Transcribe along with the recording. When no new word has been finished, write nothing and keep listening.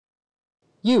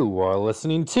You are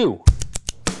listening to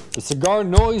the Cigar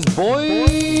Noise Boys.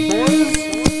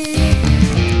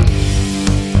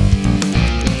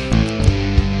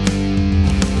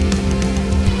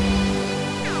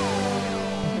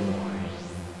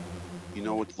 You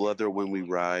know it's leather when we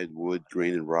ride, wood,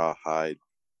 grain, and raw hide,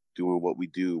 doing what we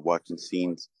do, watching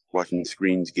scenes, watching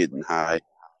screens getting high.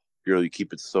 Girl, you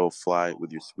keep it so fly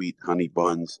with your sweet honey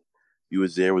buns. You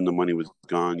was there when the money was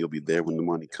gone, you'll be there when the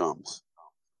money comes.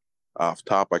 Off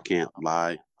top, I can't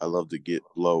lie, I love to get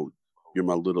blowed. You're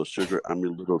my little sugar, I'm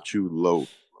your little chew low.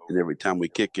 And every time we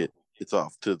kick it, it's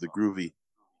off to the groovy.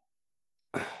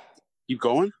 Keep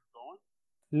going.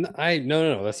 No,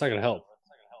 that's not gonna help.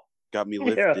 Got me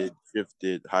Yeah. lifted,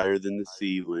 shifted higher than the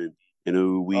ceiling. And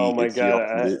ooh wee, Oh my it's the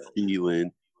God, ultimate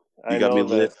feeling. I You got me know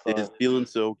that lifted, song. feeling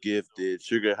so gifted.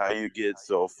 Sugar, how you get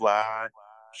so fly?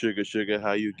 Sugar, sugar,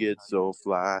 how you get so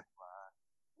fly?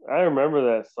 I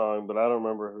remember that song, but I don't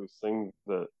remember who sings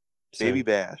it. Baby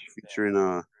Bash featuring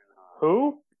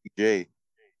Who? Jay.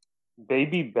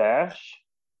 Baby Bash?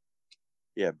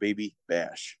 Yeah, Baby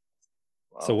Bash.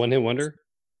 Wow. So one hit wonder.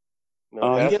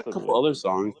 No, it He has had a to couple be. other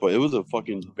songs, but it was a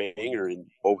fucking banger in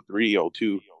 03,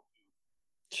 02.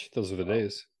 Those are the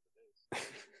days.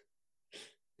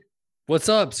 What's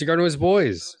up, Cigar Noise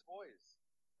Boys?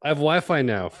 I have Wi-Fi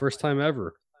now, first time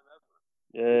ever.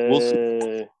 Yeah, We'll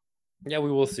see. Yeah,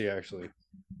 we will see. Actually,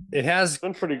 it has. It's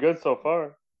been pretty good so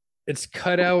far. It's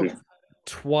cut out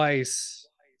twice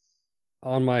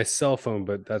on my cell phone,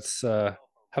 but that's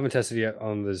haven't tested yet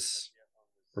on this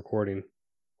recording.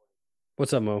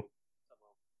 What's up, Mo?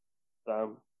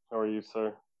 How are you,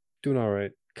 sir? Doing all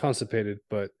right. Constipated,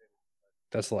 but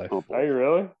that's life. Oh, Are you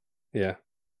really? Yeah,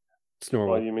 it's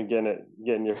normal. Well, you been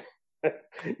getting your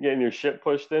getting your shit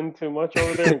pushed in too much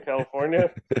over there in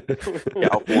California?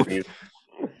 California.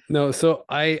 No, so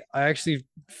I actually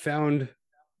found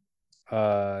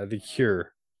the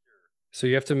cure. So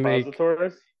you have to make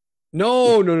Positories?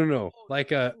 no.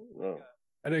 Like a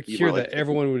No. cure like that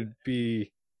everyone would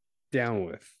be down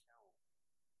with.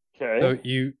 Okay. So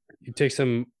you take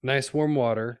some nice warm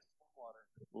water,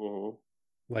 Mm-hmm.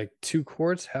 like 2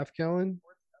 quarts, half gallon.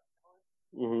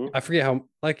 Mm-hmm. I forget how,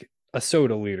 like a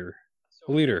soda liter,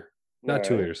 not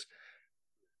 2 Alright. liters.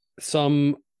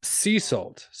 Some sea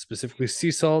salt, specifically sea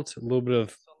salt, a little bit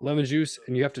of lemon juice,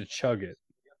 and you have to chug it.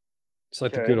 It's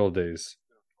like the Okay. good old days,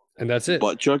 and that's it.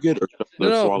 Butt chug it or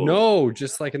swallow it? No.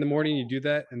 Just like in the morning, you do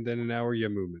that, and then an hour you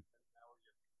have movement.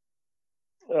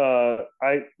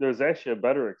 There's actually a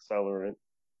better accelerant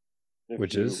if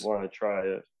Which you is? want to try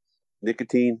it.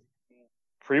 Nicotine.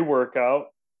 Pre-workout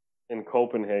in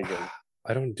Copenhagen.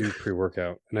 I don't do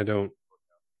pre-workout, and I don't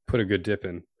put a good dip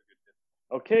in.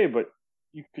 Okay, but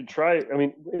you could try it. I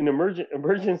mean, in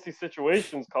emergency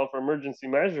situations, call for emergency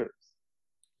measures.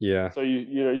 Yeah. So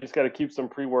you just got to keep some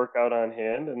pre-workout on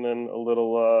hand, and then a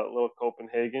little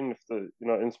Copenhagen if the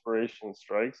inspiration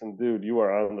strikes. And dude, you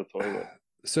are on the toilet.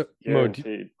 So Mo,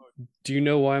 Guaranteed. do you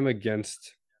know why I'm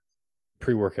against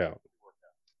pre-workout?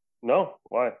 No,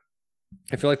 why?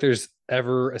 I feel like there's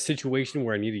ever a situation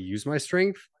where I need to use my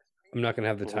strength, I'm not going to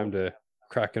have the time to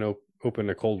crack and open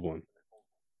a cold one.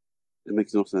 It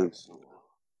makes no sense.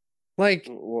 Like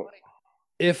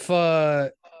if so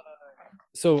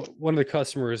one of the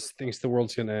customers thinks the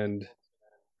world's going to end,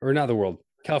 or not the world,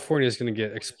 California is going to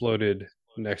get exploded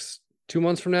next 2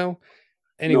 months from now.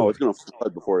 Anyway, No, it's going to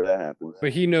flood before that happens.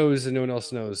 but he knows and no one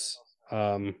else knows.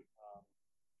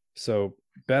 So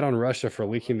bet on Russia for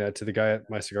leaking that to the guy at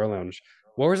my cigar lounge.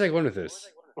 Where was I going with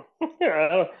this?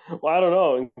 I don't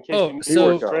know. In case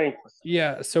you need strength.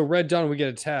 Yeah, so Red Dawn, we get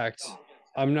attacked.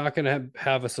 I'm not going to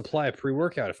have a supply of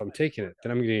pre-workout if I'm taking it.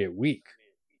 Then I'm going to get weak.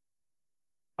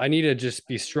 I need to just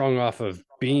be strong off of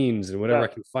beans and whatever I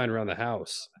can find around the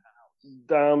house.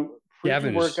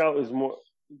 Pre-workout is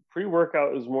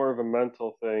more of a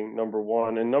mental thing, number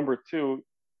one. And number two,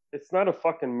 it's not a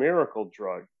fucking miracle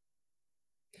drug.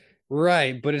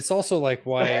 Right, but it's also like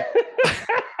why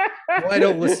I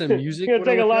don't listen to music. You're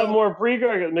gonna take a lot more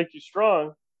pre-workout to make you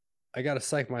strong. I gotta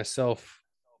psych myself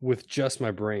with just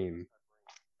my brain.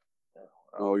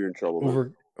 Oh, you're in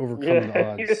trouble. Overcome the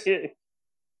odds.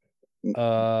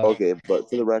 Okay, but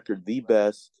for the record, the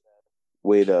best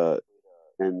way to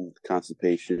end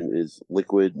constipation is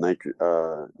liquid nitrate.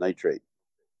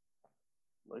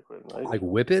 Liquid nitrate. Like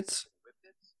Whippets?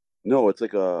 No, it's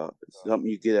like something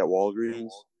you get at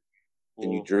Walgreens,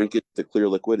 and you drink it. The clear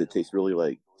liquid. It tastes really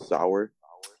like sour.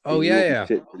 Oh yeah.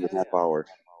 Shit in a half hour.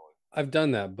 I've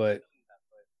done that, but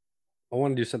I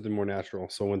want to do something more natural,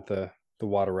 so I went the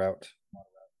water route.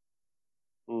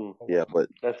 Yeah, but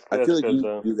I feel like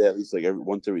you do that at least like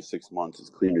once every 6 months. Is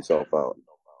clean yourself out.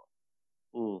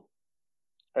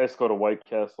 I just go to White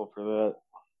Castle for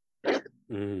that.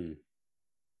 Mm.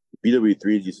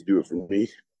 BW3s used to do it for me.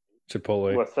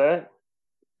 Chipotle. What's that?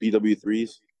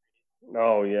 BW3s.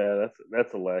 Oh yeah,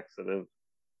 that's a laxative.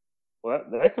 Well,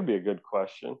 that could be a good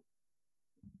question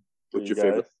for What's you your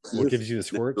favorite? guys. What gives you the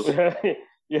squirts?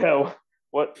 Yeah,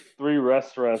 what 3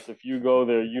 restaurants? If you go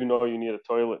there, you know you need a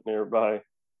toilet nearby.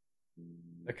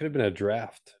 That could have been a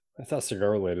draft. That's not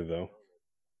cigar related though.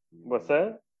 What's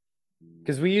that?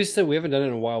 Because we haven't done it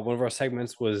in a while. One of our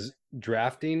segments was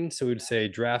drafting. So we'd say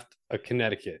draft a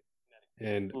Connecticut.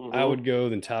 And I would go,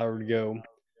 then Tyler would go.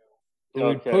 And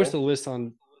we'd post a list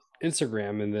on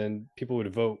Instagram, and then people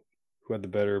would vote who had the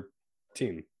better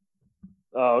team.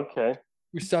 Oh, okay.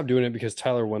 We stopped doing it because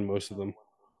Tyler won most of them.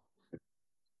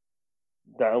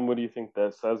 Don, what do you think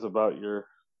that says about your?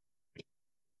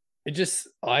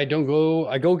 I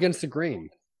go against the grain.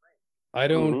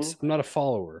 I'm not a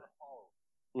follower.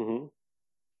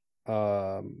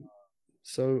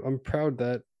 So I'm proud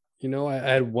that, I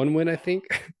had one win, I think,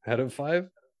 out of 5.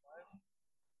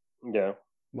 Yeah.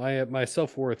 My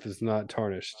self-worth is not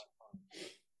tarnished.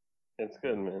 It's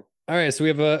good, man. All right, so we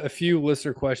have a few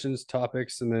listener questions,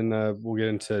 topics, and then we'll get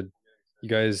into you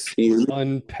guys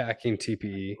unpacking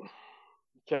TPE.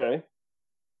 Okay.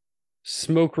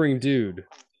 Smoke Ring Dude,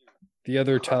 the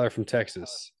other Tyler from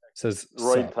Texas, says,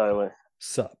 Roy Sup. Tyler.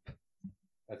 Sup.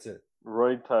 That's it.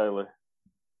 Roy Tyler.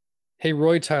 Hey,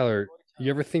 Roy Tyler, you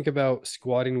ever think about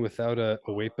squatting without a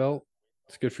weight belt?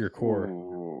 It's good for your core.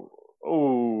 Ooh.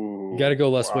 You got to go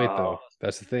less weight, though.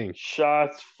 That's the thing.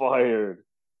 Shots fired.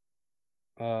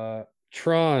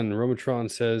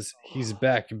 Romatron says, he's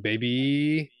back,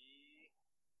 baby.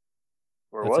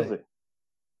 Where was he?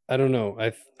 I don't know.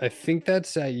 I think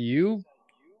that's at you,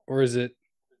 or is it?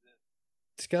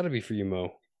 It's got to be for you,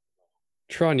 Mo.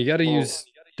 Tron, you got to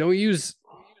don't use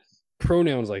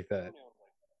pronouns like that.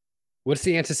 What's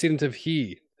the antecedent of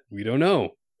he? We don't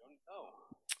know.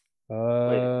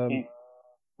 Wait,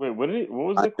 what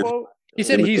was the quote? He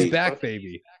said he's back,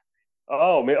 baby.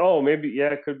 Oh, maybe. Yeah,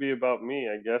 it could be about me,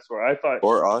 I guess. Or I thought,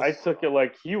 or us. I took it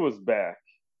like he was back.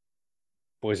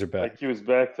 Boys are back. Like he was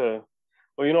back to.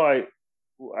 Well,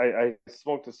 I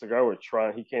smoked a cigar with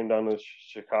Tron. He came down to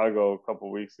Chicago a couple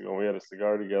of weeks ago. And we had a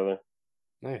cigar together.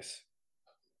 Nice.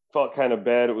 Felt kind of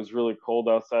bad. It was really cold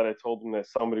outside. I told him that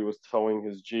somebody was towing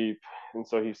his Jeep, and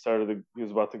so he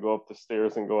was about to go up the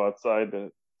stairs and go outside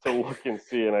to look and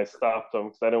see. And I stopped him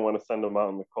because I didn't want to send him out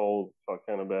in the cold. Felt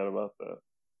kind of bad about that.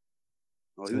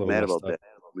 Oh, he was mad about that.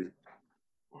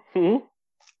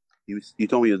 He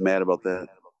told me he was mad about that.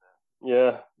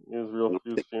 Yeah, he was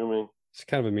fuming. It's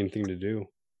kind of a mean thing to do.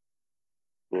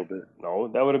 A little bit. No,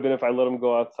 that would have been if I let him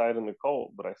go outside in the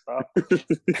cold, but I stopped.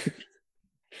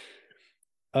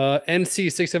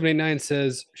 NC6789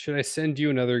 says, should I send you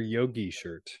another Yogi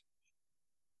shirt?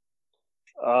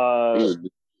 I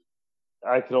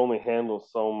could only handle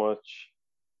so much,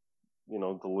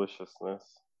 deliciousness.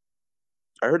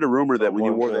 I heard a rumor that when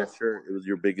you wore that shirt, it was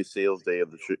your biggest sales day of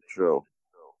the show.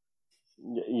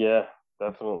 Yeah,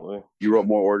 definitely. You wrote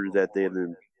more orders that day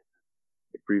than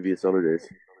the previous other days.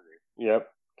 Yep,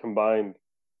 combined.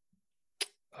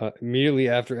 Immediately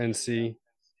after NC,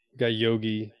 got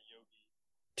Yogi.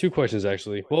 2 questions,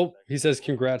 actually. Well, he says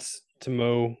congrats to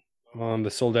Mo on the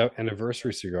sold-out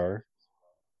anniversary cigar.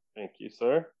 Thank you,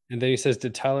 sir. And then he says,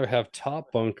 did Tyler have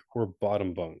top bunk or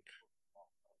bottom bunk?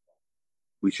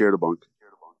 We shared a bunk.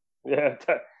 Yeah.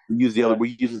 We use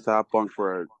the top bunk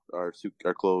for our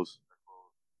clothes.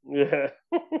 Yeah.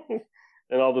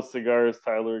 And all the cigars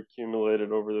Tyler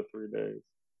accumulated over the 3 days.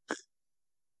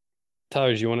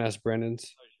 Tyler, do you want to ask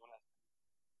Brandon's?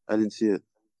 I didn't see it.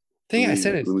 I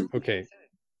sent it. Okay.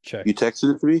 Check. You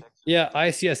texted it to me? Yeah,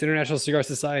 ICS, International Cigar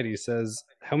Society, says,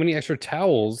 how many extra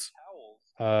towels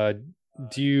do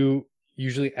you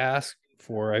usually ask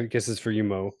for? I guess it's for you,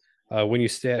 Mo, when you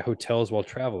stay at hotels while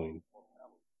traveling?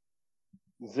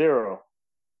 0.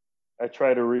 I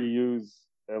try to reuse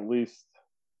at least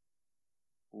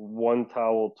 1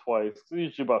 towel twice. It's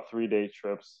usually about 3-day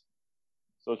trips.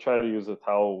 So try to use a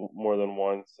towel more than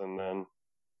once, and then,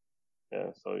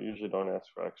 so I usually don't ask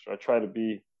for extra. I try to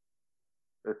do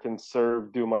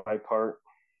my part.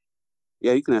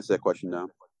 Yeah, you can ask that question now.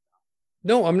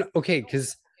 No, I'm not. Okay,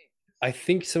 because I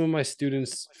think some of my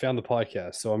students found the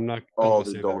podcast, so I'm not going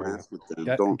to say don't ask it.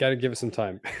 Got to give it some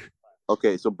time.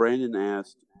 Okay, so Brandon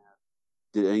asked,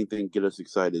 did anything get us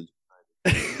excited?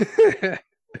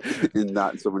 And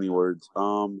not in so many words.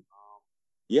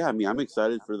 Yeah, I mean, I'm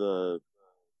excited for the...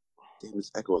 Damn,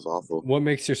 this echo is awful. What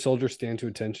makes your soldier stand to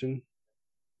attention?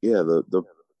 Yeah, the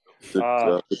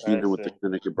peanut with the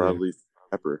Connecticut broadleaf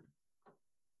pepper.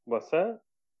 What's that?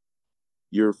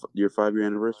 Your 5-year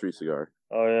anniversary cigar.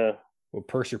 Oh yeah. Well,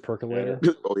 Perks your percolator.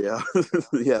 Oh yeah,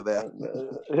 yeah,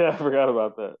 that. Yeah, I forgot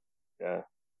about that. Yeah,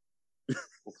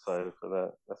 excited for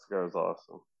that. That cigar is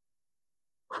awesome.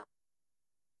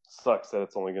 Sucks that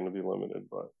it's only going to be limited,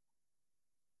 but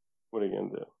what are you gonna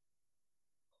do?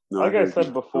 No, Like I heard said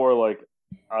you. before, like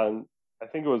on, I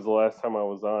think it was the last time I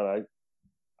was on.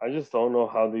 I just don't know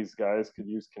how these guys could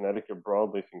use Connecticut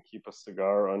broadleaf and keep a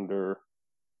cigar under,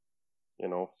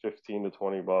 15 to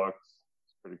 $20.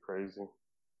 It's pretty crazy.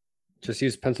 Just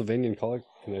use Pennsylvania and call it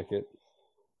Connecticut.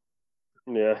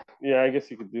 Yeah. I guess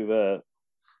you could do that.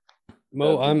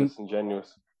 Mo, That'd be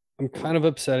disingenuous. I'm kind of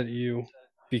upset at you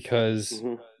because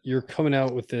you're coming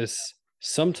out with this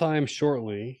sometime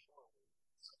shortly,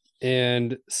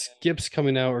 and Skip's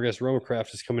coming out, or I guess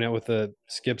Romacraft is coming out with a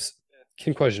Skip's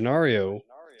Quinquagenario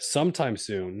sometime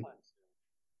soon.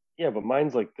 Yeah, but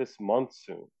mine's like this month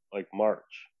soon, like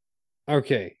March.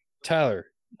 Okay, Tyler,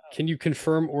 can you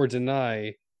confirm or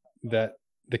deny that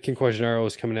the Quinquagenario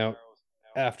is coming out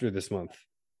after this month?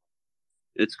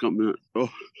 It's coming out. Oh.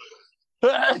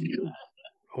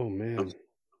 Oh man.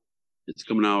 It's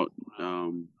coming out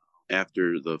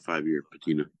after the 5-year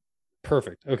patina.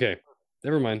 Perfect. Okay.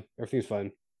 Never mind. Everything's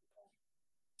fine.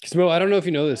 Because Mo, I don't know if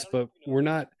you know this, but we're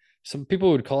not. Some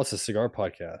people would call us a cigar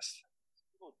podcast,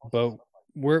 but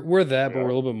we're that, but we're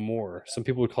a little bit more. Some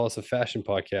people would call us a fashion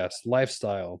podcast,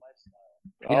 lifestyle.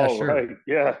 Yeah, oh, sure. Right.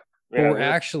 Yeah. But we're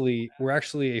actually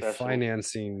a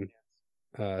financing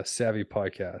savvy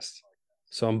podcast.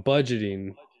 So I'm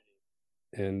budgeting,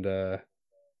 and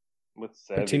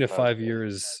patina 5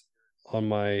 years in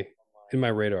my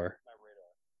radar.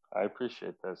 I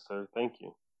appreciate that, sir. Thank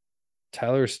you.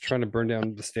 Tyler's trying to burn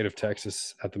down the state of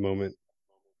Texas at the moment.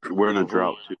 We're in a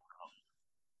drought too.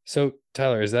 So,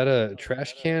 Tyler, is that a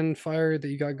trash can fire that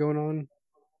you got going on?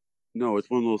 No, it's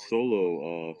one of those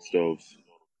solo stoves.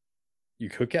 You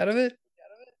cook out of it?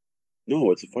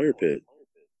 No, it's a fire pit.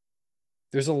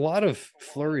 There's a lot of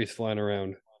flurries flying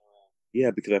around.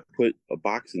 Yeah, because I put a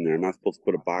box in there. I'm not supposed to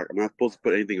put a box. I'm not supposed to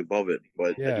put anything above it,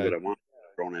 but I do what I want.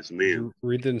 Grown as a man.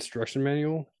 Read the instruction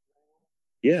manual?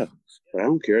 Yeah, but I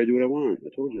don't care. I do what I want.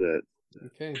 I told you that.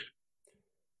 Okay.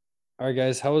 All right,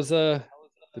 guys. How was the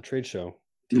trade show?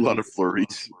 A lot of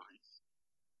flurries.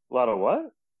 A lot of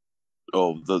what?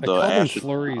 Oh, the I call them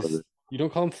flurries. You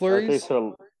don't call them flurries?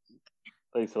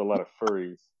 They said a lot of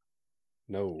furries.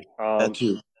 No. That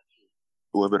too.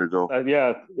 Oh, I better go.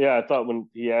 Yeah. I thought when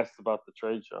he asked about the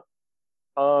trade show.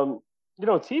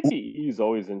 TPE is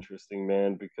always interesting,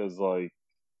 man, because like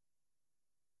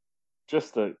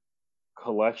just the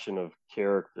collection of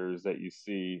characters that you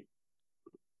see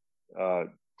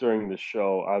during the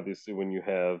show. Obviously, when you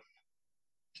have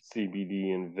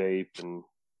CBD and vape, and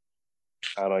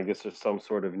I guess there's some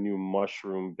sort of new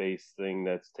mushroom-based thing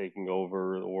that's taking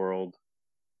over the world.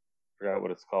 Forgot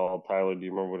what it's called. Tyler, do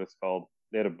you remember what it's called?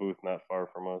 They had a booth not far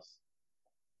from us.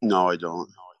 No, I don't.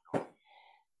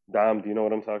 Dom, do you know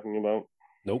what I'm talking about?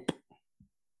 Nope.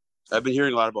 I've been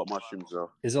hearing a lot about mushrooms,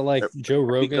 though. Is it like Joe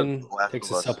Rogan takes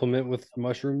a supplement with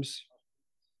mushrooms?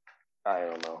 I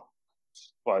don't know.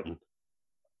 But,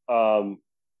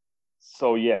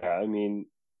 so yeah, I mean,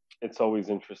 it's always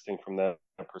interesting from that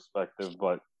perspective,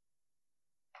 but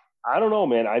I don't know,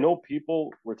 man. I know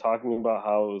people were talking about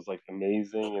how it was like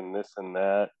amazing and this and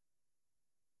that.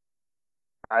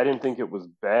 I didn't think it was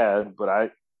bad, but I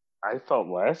felt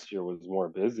last year was more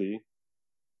busy,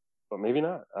 but maybe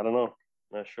not. I don't know.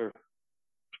 Not sure.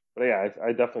 But yeah, I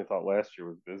definitely thought last year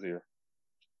was busier.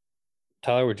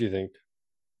 Tyler, what do you think?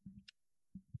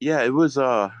 Yeah, it was.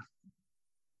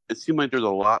 It seemed like there's a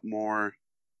lot more,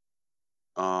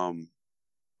 of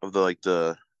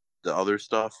the other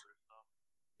stuff,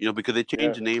 because they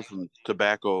changed the name from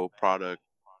Tobacco Product,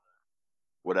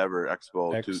 whatever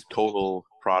Expo to Total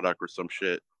Product or some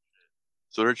shit.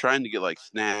 So they're trying to get like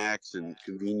snacks and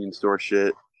convenience store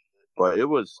shit, but it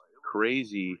was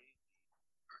crazy,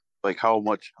 like how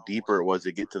much deeper it was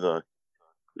to get to the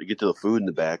food in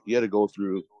the back. You had to go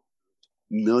through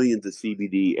millions of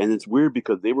CBD, and it's weird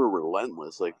because they were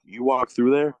relentless. Like you walk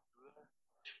through there,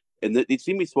 and they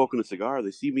see me smoking a cigar.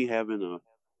 They see me having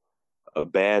a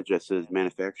badge that says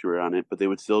manufacturer on it, but they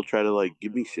would still try to like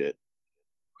give me shit.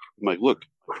 I'm like, look,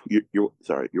 you're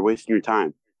sorry, you're wasting your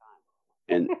time.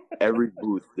 And every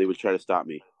booth, they would try to stop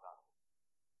me.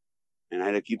 And I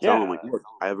had to keep telling them, like, look,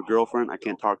 I have a girlfriend. I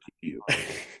can't talk to you.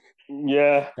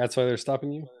 Yeah. That's why they're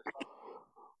stopping you?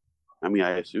 I mean,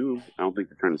 I assume. I don't think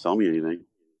they're trying to sell me anything.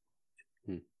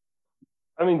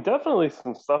 I mean, definitely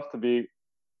some stuff to be,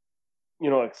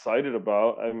 excited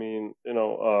about. I mean,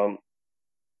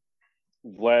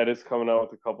 Vlad is coming out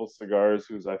with a couple cigars,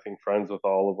 who's I think friends with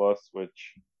all of us,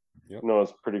 which Yep.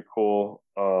 is pretty cool.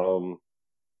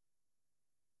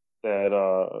 That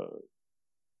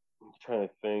I'm trying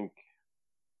to think.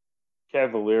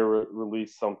 Cavalier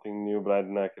released something new, but I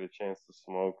did not get a chance to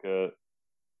smoke it.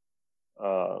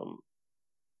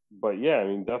 But yeah, I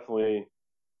mean, definitely,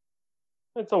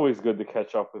 it's always good to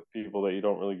catch up with people that you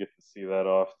don't really get to see that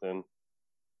often.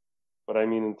 But I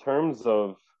mean, in terms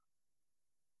of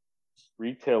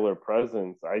retailer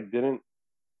presence, I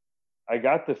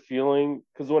got the feeling,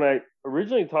 because when I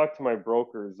originally talked to my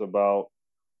brokers about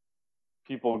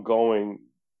people going,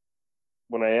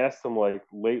 when I asked them like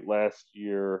late last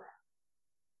year,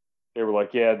 they were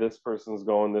like, yeah, this person's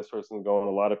going, a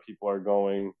lot of people are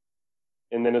going.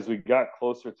 And then as we got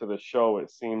closer to the show,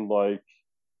 it seemed like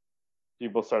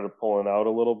people started pulling out a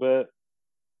little bit.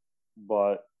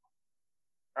 But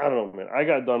I don't know, man. I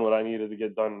got done what I needed to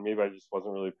get done. Maybe I just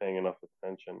wasn't really paying enough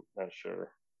attention. Not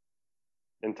sure.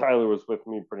 And Tyler was with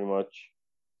me pretty much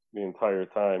the entire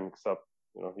time, except,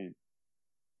 he'd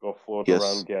go float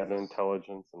around, gather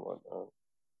intelligence and whatnot.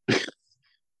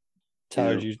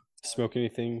 Tyler, did you smoke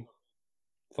anything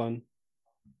fun?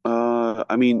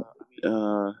 I mean,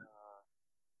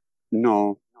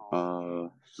 no.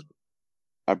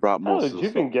 I brought most of the Did you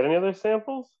stuff. even get any other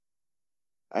samples?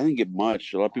 I didn't get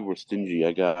much. A lot of people were stingy.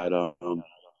 I got a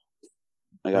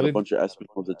bunch of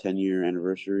Espinals, the 10-year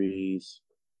anniversaries.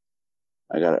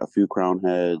 I got a few Crown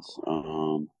Heads.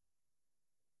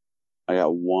 I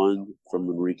got one from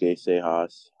Enrique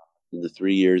Cejas. In the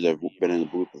 3 years I've been in the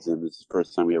booth with him, this is the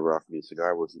first time he ever offered me a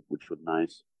cigar, which was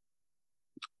nice.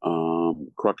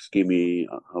 Crux gave me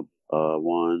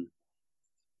one.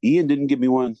 Ian didn't give me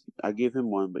one. I gave him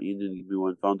one, but Ian didn't give me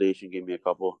one. Foundation gave me a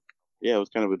couple. Yeah, it was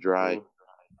kind of a dry.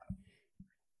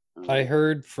 I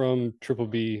heard from Triple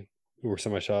B, who were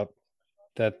in my shop,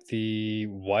 that the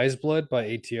Wise Blood by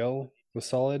ATL was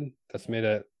solid. That's made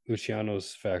at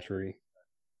Luciano's factory.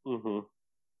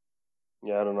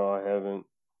 Yeah, I don't know. I haven't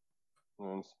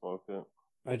smoked it.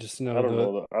 I just know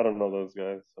I don't know those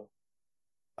guys. So.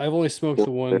 I've only smoked the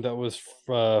one that was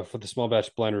for the small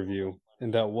batch blind review,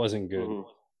 and that wasn't good.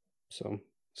 So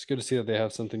it's good to see that they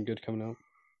have something good coming out.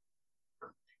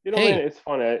 Man, it's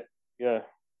fun. Yeah,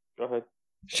 go ahead.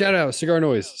 Shout out Cigar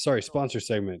Noise. Sorry, sponsor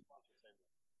segment.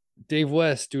 Dave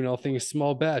West doing all things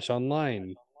small batch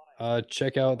online.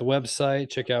 Check out the website.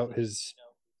 Check out his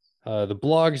the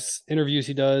blogs, interviews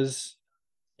he does,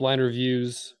 blind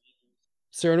reviews.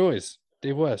 Cigar Noise.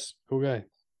 Dave West, cool guy.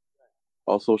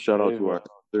 Also, shout out to our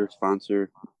third sponsor,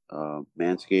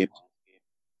 Manscaped.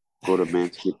 Go to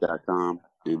manscaped.com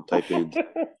and type in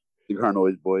Cigar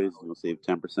Noise Boys, and you'll save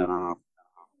 10% off.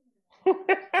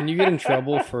 Can you get in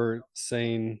trouble for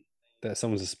saying that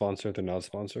someone's a sponsor if they're not a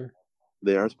sponsor?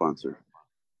 They are a sponsor.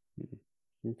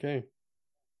 Okay.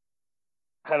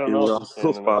 I don't know. We're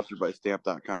also sponsored by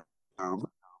Stamp.com.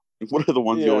 What are the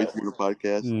ones you always do in a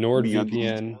podcast?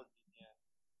 NordVPN.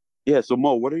 Yeah, so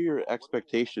Mo, what are your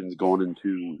expectations going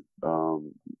into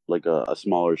like a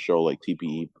smaller show like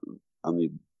TPE on the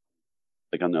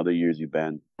other years you've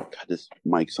been? God, this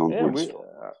mic sounds weird.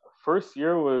 First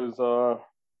year was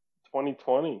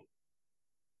 2020,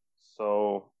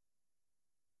 so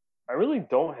I really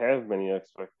don't have many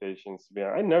expectations, to be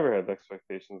honest. I never had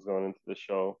expectations going into the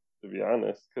show, to be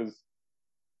honest, because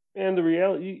the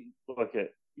reality,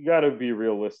 you got to be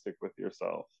realistic with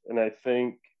yourself, and I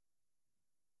think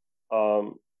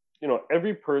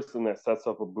every person that sets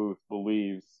up a booth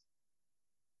believes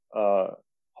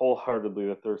wholeheartedly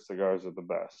that their cigars are the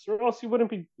best, or else you wouldn't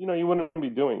be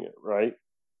doing it, right?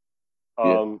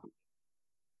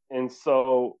 And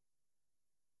so,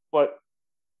 but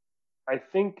I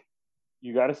think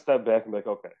you got to step back and be like,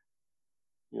 okay,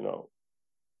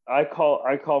 I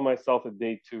call myself a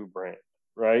day 2 brand,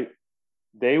 right?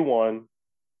 Day 1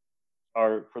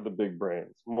 are for the big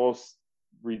brands. Most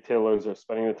retailers are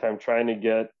spending the time trying to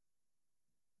get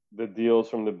the deals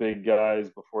from the big guys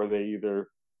before they either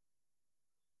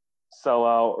sell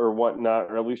out or whatnot,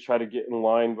 or at least try to get in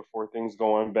line before things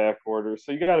go on back order.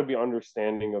 So you got to be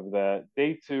understanding of that.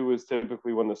 Day 2 is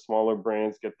typically when the smaller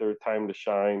brands get their time to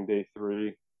shine. Day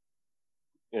 3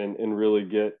 and really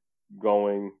get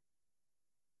going.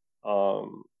 But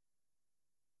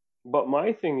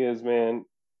my thing is, man,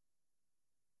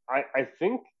 I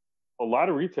think a lot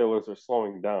of retailers are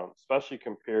slowing down, especially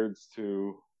compared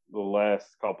to the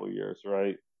last couple of years,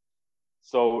 right?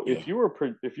 So if you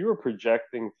were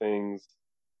projecting things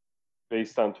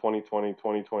based on 2020,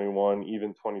 2021,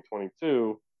 even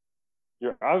 2022,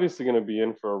 you're obviously going to be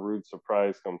in for a rude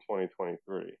surprise come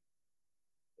 2023.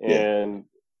 And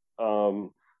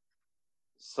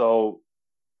so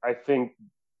I think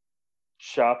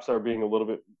shops are being a little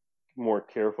bit more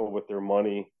careful with their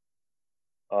money,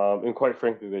 and quite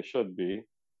frankly, they should be.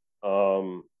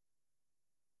 Um,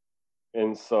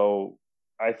 and so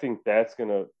I think that's going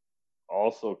to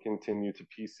also continue to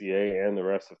PCA and the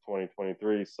rest of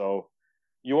 2023. So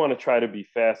you want to try to be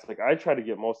fast. Like I try to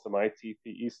get most of my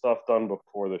TPE stuff done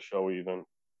before the show, even.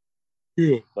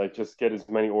 Yeah. Like just get as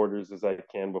many orders as I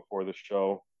can before the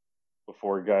show,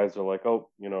 before guys are like, oh,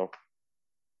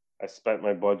 I spent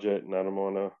my budget and I don't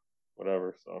want to,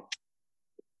 whatever. So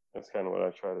that's kind of what I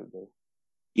try to do.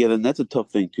 Yeah, then that's a tough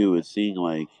thing too, is seeing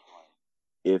like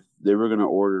if they were gonna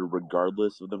order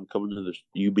regardless of them coming to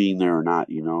you being there or not,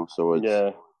 So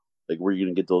it's like, were you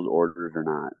gonna get those orders or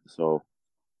not? So,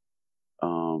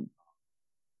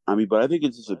 I mean, but I think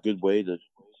it's just a good way to,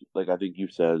 like I think you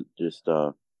said, just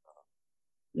when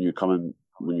you're coming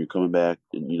back,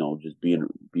 and just being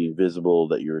visible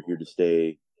that you're here to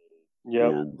stay. Yeah.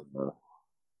 And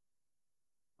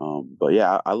but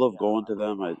yeah, I love going to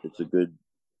them. It's a good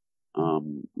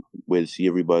way to see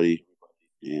everybody,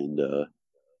 and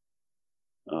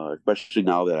especially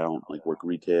now that I don't like work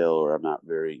retail, or I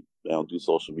don't do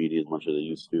social media as much as I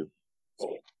used to.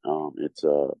 It's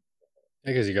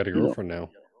because you got a girlfriend now.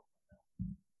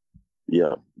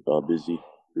 Yeah, busy,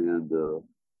 and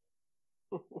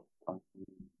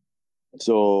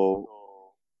so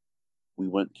we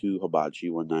went to Hibachi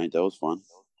one night. That was fun.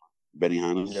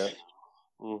 Benihana's. Yeah.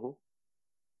 Mm-hmm.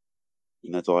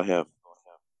 And that's all I have.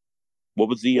 What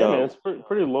was the? Yeah, man, it's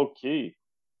pretty low key.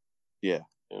 Yeah,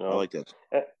 I like that.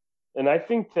 And I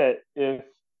think that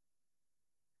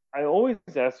I always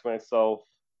ask myself,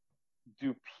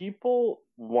 do people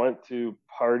want to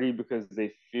party because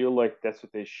they feel like that's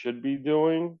what they should be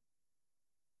doing?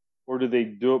 Or do they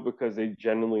do it because they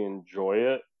genuinely enjoy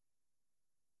it?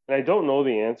 And I don't know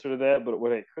the answer to that, but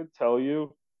what I could tell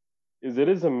you is it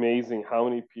is amazing how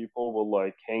many people will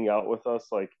like hang out with us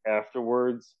like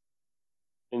afterwards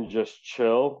and just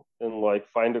chill and like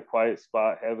find a quiet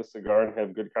spot, have a cigar and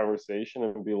have good conversation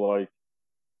and be like,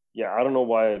 yeah, I don't know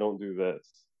why I don't do this.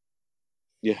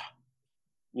 Yeah.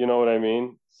 You know what I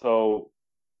mean? So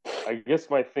I guess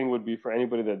my thing would be for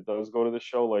anybody that does go to the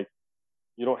show, like,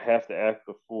 you don't have to act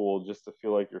the fool just to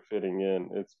feel like you're fitting in.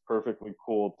 It's perfectly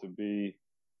cool to be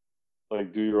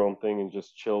like, do your own thing and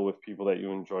just chill with people that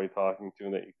you enjoy talking to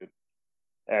and that you could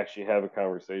actually have a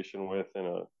conversation with in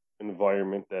an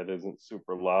environment that isn't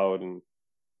super loud and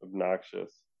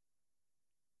obnoxious.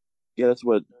 Yeah, that's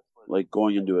what, like,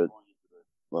 going into it,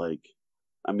 like,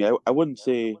 I mean, I wouldn't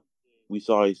say we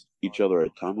saw each other a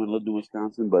ton when I lived in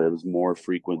Wisconsin, but it was more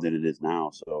frequent than it is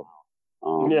now. So,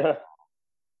 yeah,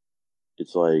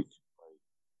 it's like,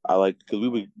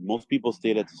 because most people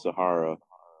stayed at the Sahara,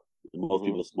 and most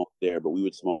people smoked there, but we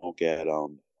would smoke at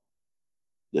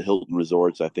the Hilton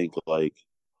resorts. I think like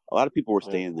a lot of people were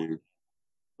staying there.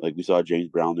 Like we saw James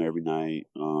Brown there every night.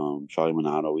 Charlie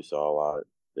Minato, we saw a lot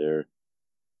there.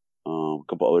 A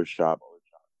couple other shop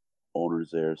owners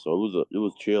there, so it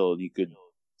was chill, and you could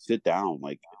sit down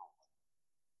like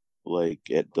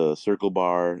at the Circle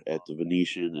Bar, at the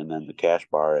Venetian, and then the Cash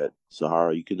Bar at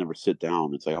Sahara. You could never sit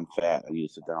down. It's like, I'm fat. I need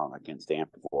to sit down. I can't stand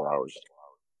for 4 hours.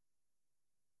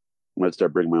 I might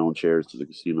start bringing my own chairs to the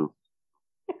casino.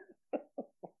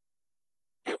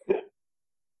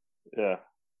 Yeah,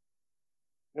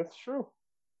 that's true.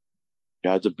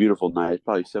 Yeah, it's a beautiful night. It's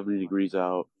probably 70 degrees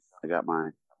out. I got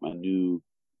my new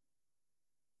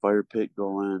fire pit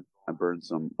going. I burned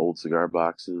some old cigar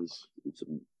boxes and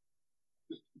some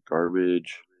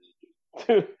garbage.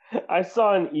 Dude, I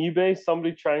saw on eBay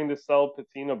somebody trying to sell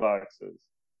patina boxes.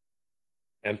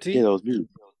 Empty? Yeah, that was me.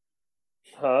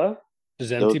 Huh?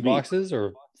 Just empty boxes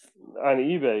or on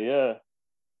eBay? Yeah.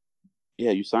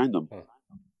 Yeah, you signed them. Huh.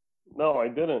 No, I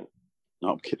didn't. No,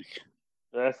 I'm kidding.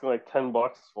 They're asking like $10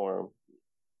 for them.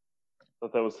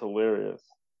 Thought that was hilarious.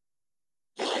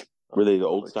 Were they the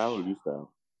old style or new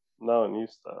style? No, new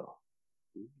style.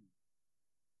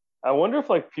 I wonder if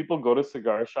like people go to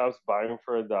cigar shops, buy them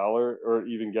for $1, or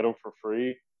even get them for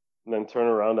free, and then turn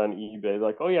around on eBay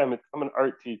like, oh yeah, I'm an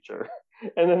art teacher,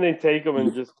 and then they take them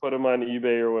and just put them on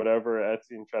eBay or whatever,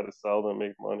 Etsy, and try to sell them,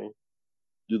 make money.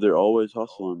 Dude, they're always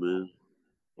hustling, man.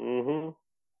 Mm-hmm.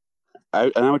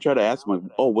 I would try to ask them,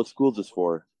 like, oh, what school is this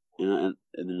for? And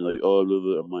then they're like, oh, blah,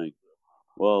 blah. I'm like,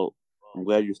 well, I'm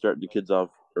glad you're starting the kids off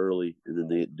early, and then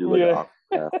they do like an off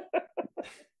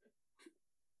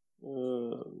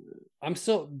I'm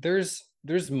still there's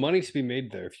money to be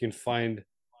made there if you can find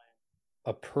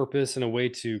a purpose and a way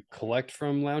to collect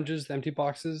from lounges, the empty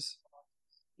boxes.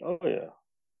 Oh yeah,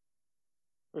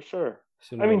 for sure.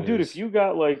 So I mean, dude, if you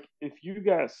got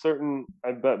certain,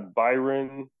 I bet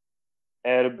Byron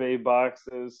Atabay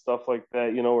boxes, stuff like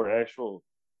that, or actual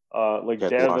like Got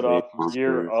the Davidoff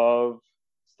year monsters. of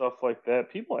stuff like that.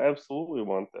 People absolutely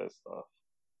want that stuff.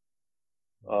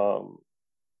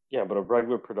 Yeah, but a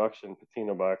regular production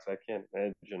patina box, I can't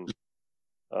imagine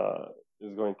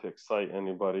is going to excite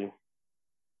anybody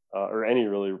or any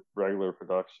really regular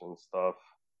production stuff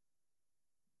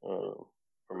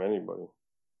from anybody.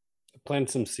 I planted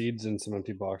some seeds in some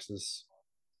empty boxes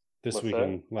this What's week that?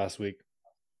 and last week.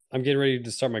 I'm getting ready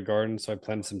to start my garden, so I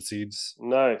planted some seeds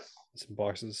Nice, in some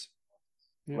boxes.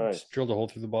 Yeah, nice. just drilled a hole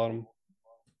through the bottom,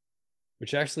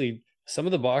 which actually some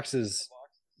of the boxes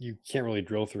you can't really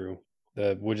drill through.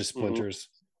 The wood just Mhm, splinters.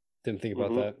 Didn't think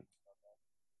about mhm.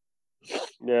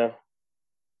 that.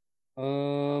 Yeah.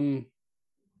 Um,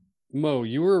 Mo,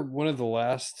 you were one of the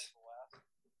last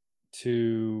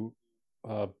to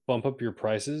bump up your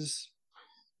prices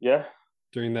Yeah.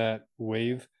 during that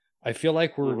wave. I feel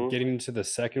like we're Mhm, getting into the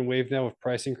second wave now of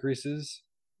price increases.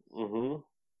 mhm.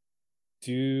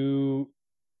 Do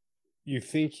you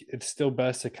think it's still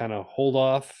best to kind of hold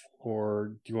off, or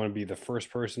do you want to be the first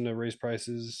person to raise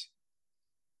prices?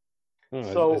 I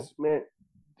don't know. So, man,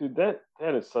 dude, that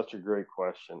is such a great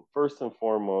question. First and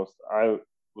foremost, I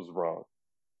was wrong.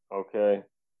 Okay.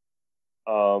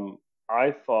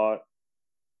 I thought,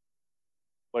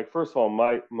 like, first of all,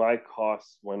 my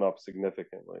costs went up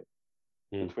significantly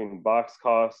Hmm. between box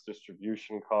costs,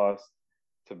 distribution costs,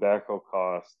 tobacco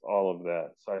costs, all of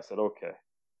that. So I said, okay,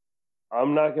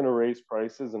 I'm not going to raise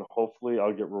prices, and hopefully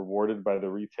I'll get rewarded by the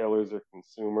retailers or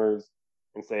consumers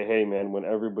and say, hey, man, when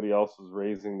everybody else was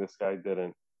raising, this guy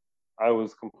didn't. I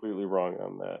was completely wrong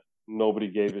on that. Nobody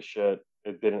gave a shit.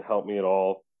 It didn't help me at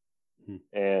all. Hmm.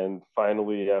 And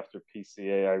finally, after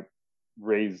PCA, I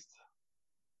raised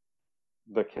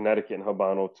the Connecticut and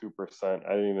Habano 2%. I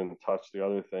didn't even touch the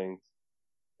other things.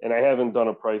 And I haven't done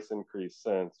a price increase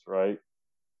since, right?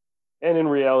 And in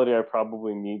reality, I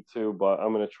probably need to, but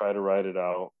I'm going to try to ride it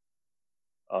out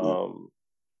Mm. um,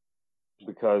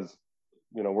 because,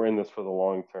 we're in this for the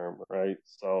long term, right?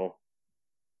 So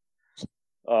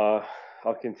uh,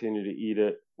 I'll continue to eat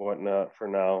it, whatnot, for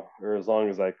now, or as long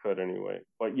as I could anyway.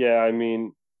 But yeah, I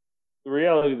mean, the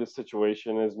reality of the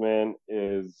situation is, man,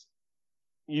 is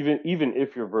even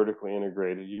if you're vertically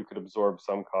integrated, you could absorb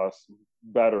some costs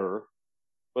better,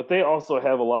 but they also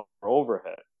have a lot more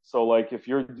overhead. So like if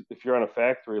you're on a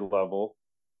factory level,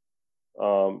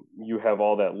 you have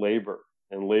all that labor,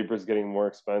 and labor is getting more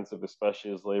expensive,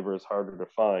 especially as labor is harder to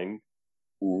find.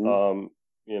 Mhm.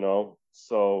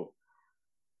 So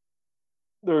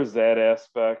there's that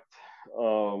aspect.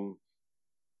 Um,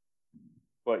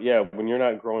 but yeah, when you're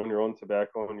not growing your own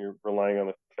tobacco and you're relying on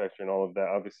the factory and all of that,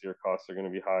 obviously your costs are going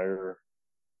to be higher.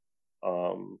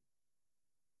 Um,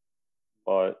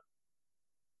 but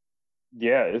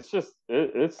yeah,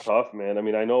 it's tough, man. I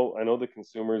mean, I know the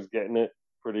consumer's getting it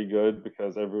pretty good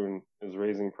because everyone is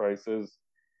raising prices.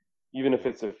 Even if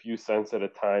it's a few cents at a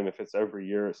time, if it's every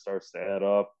year, it starts to add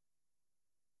up.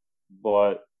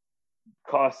 But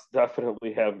costs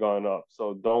definitely have gone up.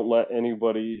 So don't let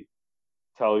anybody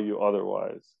tell you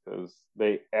otherwise because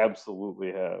they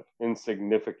absolutely have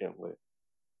insignificantly,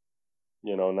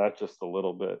 not just a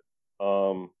little bit.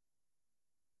 Um,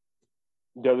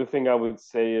 the other thing I would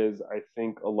say is I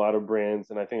think a lot of brands,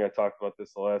 and I think I talked about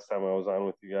this the last time I was on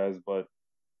with you guys, but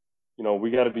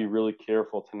we got to be really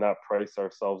careful to not price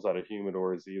ourselves out of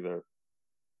humidors either.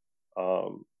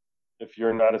 Um, if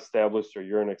you're not established or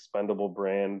you're an expendable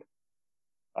brand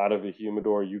out of a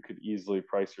humidor, you could easily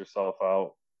price yourself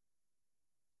out,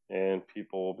 and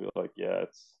people will be like, "Yeah,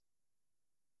 it's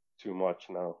too much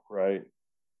now, right?"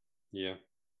 Yeah,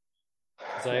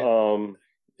 because I Um,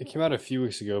 it came out a few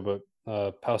weeks ago, but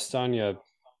Paustania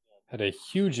had a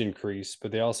huge increase,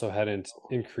 but they also hadn't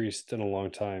increased in a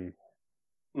long time.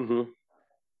 mhm.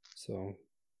 So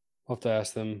I'll have to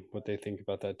ask them what they think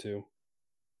about that too.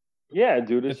 Yeah,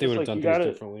 dude, it's If they would just have like done you things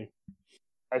gotta. differently.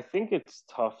 I think it's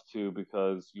tough too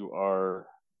because you are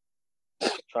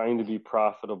trying to be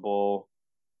profitable,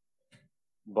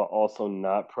 but also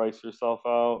not price yourself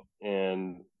out.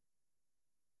 And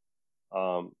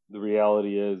the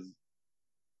reality is,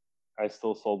 I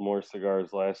still sold more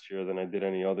cigars last year than I did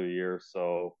any other year.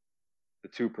 So the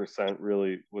 2%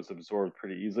 really was absorbed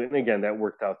pretty easily. And again, that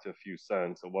worked out to a few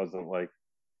cents. It wasn't like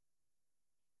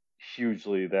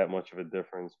hugely that much of a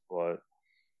difference, but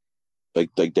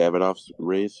Like Davidoff's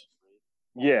raise.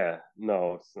 yeah,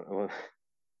 no, it's not,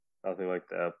 nothing like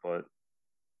that. But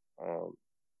um,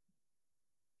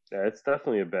 yeah, it's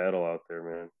definitely a battle out there,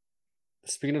 man.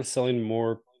 Speaking of selling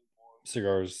more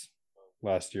cigars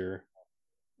last year,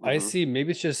 I Hmm. see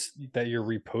maybe it's just that you're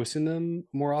reposting them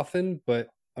more often, but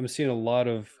I'm seeing a lot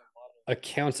of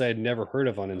accounts I had never heard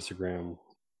of on Instagram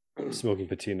smoking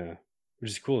patina,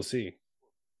 which is cool to see.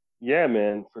 Yeah,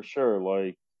 man, for sure.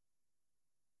 Like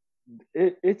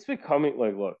it's becoming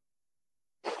like, look,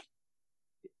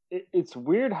 it's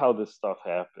weird how this stuff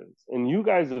happens. And you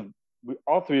guys have,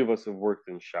 all three of us have worked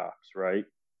in shops, right?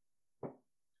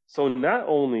 So not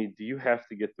only do you have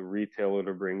to get the retailer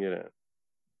to bring it in,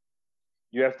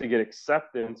 you have to get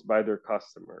acceptance by their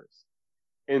customers.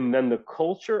 And then the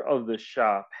culture of the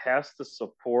shop has to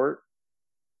support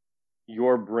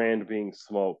your brand being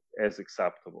smoked as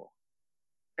acceptable.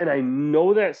 And I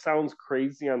know that sounds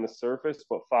crazy on the surface,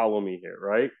 but follow me here,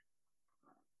 right?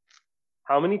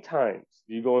 How many times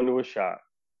do you go into a shop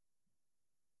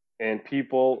and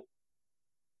people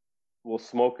will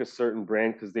smoke a certain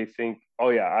brand because they think, oh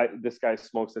yeah, this guy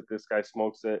smokes it, this guy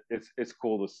smokes it. It's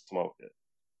cool to smoke it.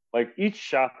 Like each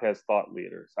shop has thought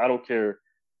leaders. I don't care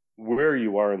where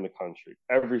you are in the country.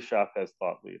 Every shop has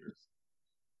thought leaders.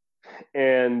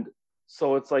 And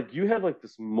so it's like you have like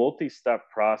this multi-step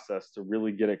process to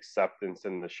really get acceptance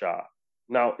in the shop.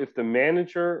 Now, if the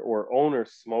manager or owner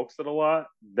smokes it a lot,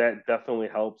 that definitely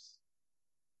helps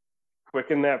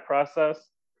quicken that process.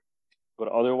 But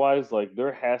otherwise, like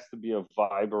there has to be a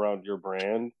vibe around your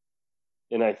brand.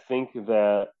 And I think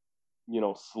that,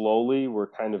 slowly we're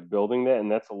kind of building that. And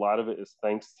that's a lot of it is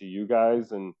thanks to you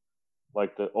guys and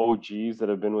like the OGs that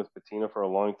have been with Patina for a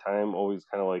long time, always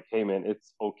kind of like, hey man,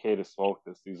 it's okay to smoke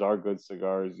this. These are good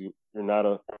cigars. You're not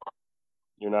a,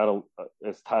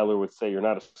 as Tyler would say, you're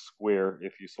not a square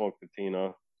if you smoke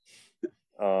Patina.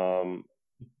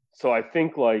 So I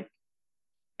think like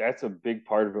that's a big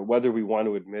part of it, whether we want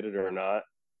to admit it or not,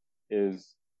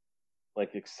 is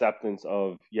like acceptance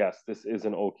of, yes, this is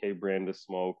an okay brand to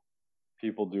smoke.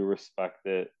 People do respect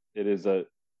it. It is a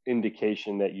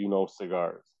indication that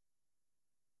cigars.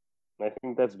 And I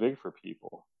think that's big for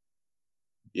people.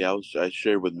 Yeah, I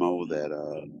shared with Mo that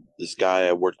this guy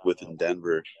I worked with in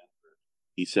Denver,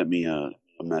 he sent me a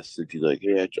message. He's like,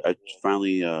 "Hey, I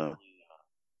finally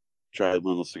tried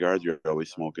one of those cigars you're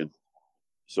always smoking."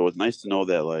 So it's nice to know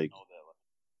that like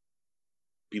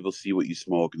people see what you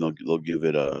smoke and they'll give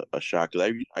it a shot.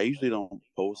 Because I usually don't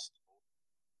post.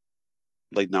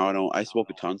 Like now I smoke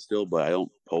a ton still, but I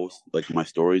don't post like my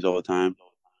stories all the time.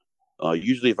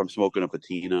 Usually if I'm smoking a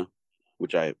patina,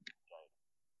 which I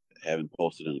haven't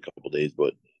posted in a couple of days,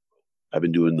 but I've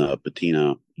been doing the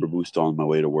patina robusto on my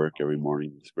way to work every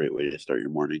morning. It's a great way to start your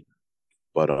morning.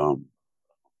 But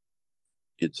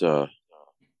it's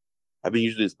I've been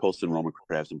usually just posting Roma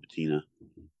crafts and patina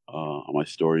on my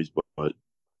stories, but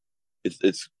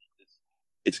it's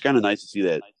kind of nice to see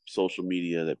that social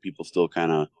media that people still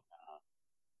kind of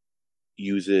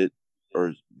use it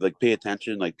or like pay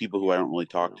attention. Like people who I don't really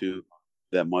talk to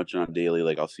that much on daily,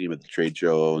 like I'll see them at the trade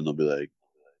show and they'll be like,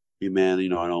 "Hey man, I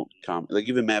don't comment." Like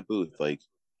even Matt Booth, like,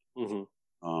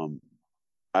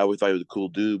 I always thought he was a cool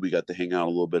dude. We got to hang out a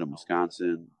little bit in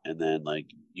Wisconsin, and then like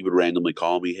he would randomly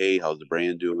call me, "Hey, how's the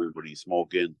brand doing? What are you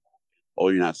smoking? Oh,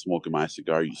 you're not smoking my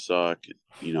cigar. You suck."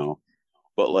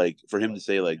 But like for him to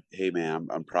say like, "Hey man,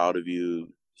 I'm proud of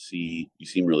you. See, you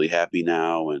seem really happy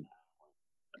now," and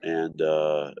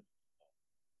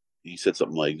he said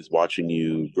something like, "Just watching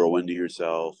you grow into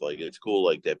yourself. Like it's cool.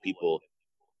 Like that people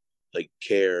like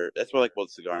care. That's what I like about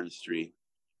the cigar industry.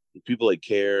 People like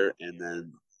care, and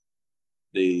then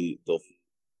they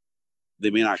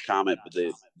may not comment, but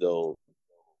they'll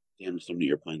damn, there's so many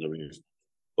airplanes over here,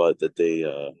 but that they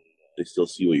still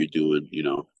see what you're doing.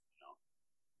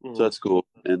 So that's cool.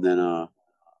 And then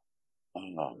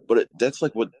but that's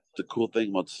like what the cool thing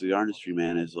about the cigar industry,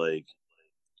 man, is like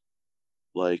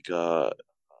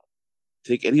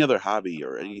take any other hobby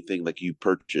or anything like you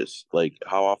purchase. Like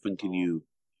how often can you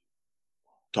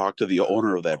talk to the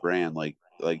owner of that brand? Like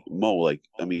Mo, like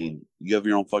I mean, you have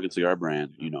your own fucking cigar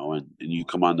brand, and you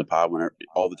come on the pod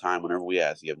all the time whenever we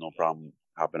ask. You have no problem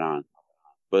hopping on.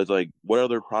 But it's like, what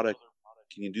other product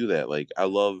can you do that? Like, I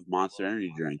love Monster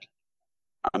Energy drink.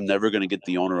 I'm never gonna get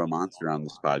the owner of Monster on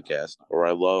this podcast. Or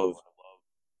I love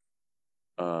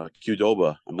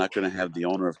Qdoba. I'm not gonna have the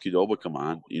owner of Qdoba come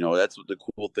on. That's the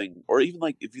cool thing. Or even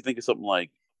like if you think of something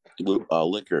like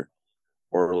liquor,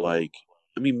 or like,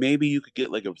 I mean, maybe you could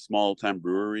get like a small time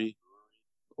brewery,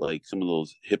 like some of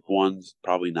those hip ones.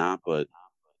 Probably not, but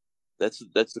that's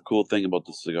the cool thing about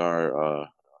the cigar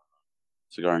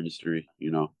industry.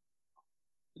 And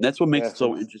that's what makes it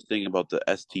so interesting about the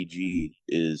STG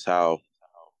is how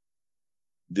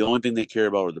the only thing they care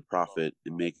about is the profit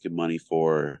and making money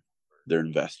for their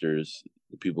investors,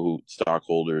 the people who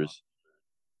stockholders.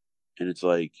 And it's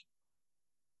like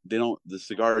the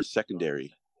cigar is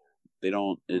secondary. They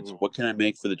don't, it's what can I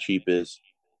make for the cheapest?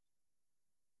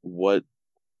 what,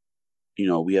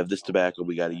 we have this tobacco,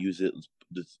 we got to use it.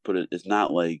 Let's put it. It's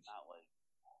not like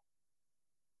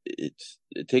it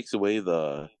takes away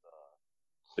the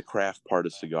craft part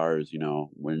of cigars.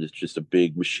 When it's just a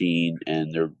big machine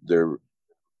and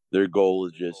their goal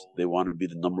is just they want to be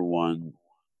the number one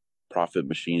profit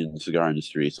machine in the cigar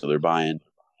industry. So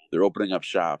they're opening up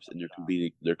shops and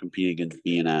they're competing against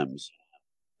B&Ms,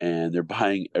 and they're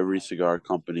buying every cigar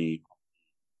company,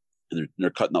 and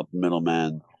they're cutting out the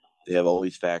middleman. They have all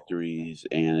these factories,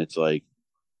 and it's like,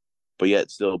 but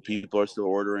yet still people are still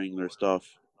ordering their stuff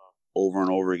over and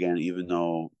over again, even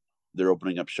though they're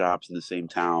opening up shops in the same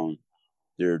town.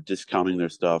 They're discounting their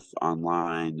stuff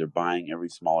online. They're buying every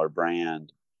smaller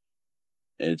brand.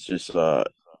 It's just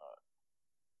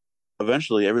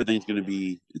eventually everything's going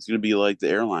to be like the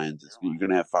airlines. You're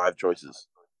going to have five choices.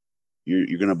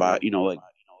 You're going to buy,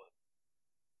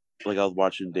 like I was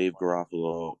watching Dave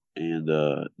Garofalo and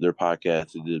their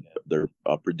podcast. They did their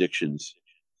predictions,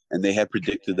 and they had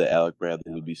predicted that Alec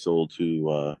Bradley would be sold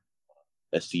to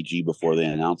STG before they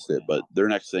announced it. But their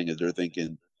next thing is they're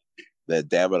thinking that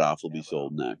Davidoff will be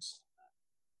sold next,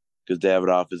 because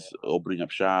Davidoff is opening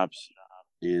up shops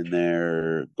and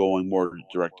they're going more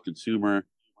direct to consumer,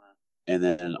 and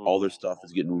then all their stuff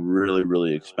is getting really,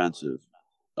 really expensive.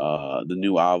 The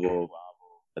new Avo,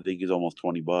 I think, is almost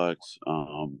 $20.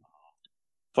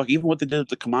 Even what they did with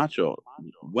the Camacho.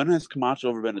 When has Camacho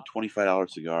ever been a $25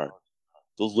 cigar?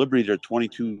 Those Liberties are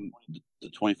 $22 to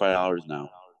 $25 now.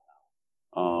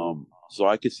 So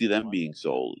I could see them being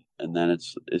sold, and then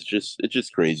it's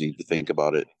just crazy to think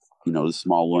about it. The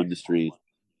small industry,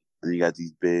 and you got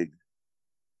these big,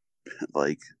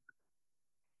 like,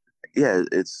 yeah,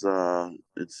 it's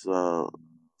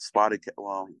Spotted.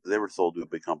 Well, they were sold to a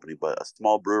big company, but a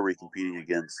small brewery competing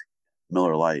against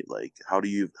Miller Lite. Like, how do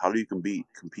you compete?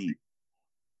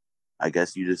 I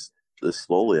guess you just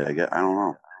slowly. I don't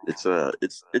know. It's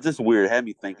just weird. It had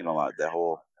me thinking a lot, that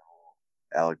whole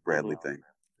Alec Bradley thing.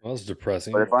 Well, it's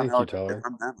depressing. But Thank you, Tyler. If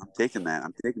I'm them, I'm taking that.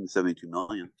 I'm taking the $72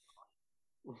 million.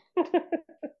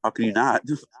 How can you not?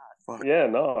 Fuck. Yeah,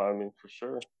 no, I mean, for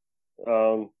sure.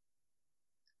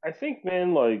 I think,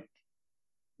 man, like,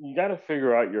 you got to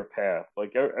figure out your path.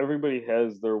 Like, everybody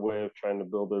has their way of trying to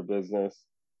build their business.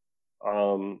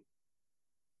 For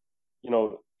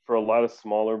a lot of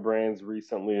smaller brands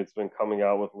recently, it's been coming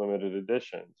out with limited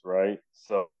editions, right?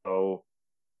 So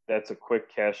that's a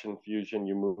quick cash infusion.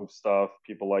 You move stuff.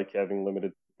 People like having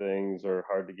limited things or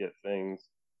hard to get things.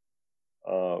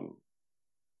 But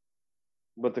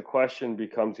the question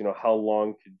becomes, how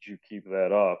long could you keep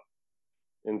that up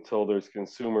until there's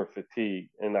consumer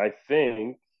fatigue? And I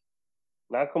think,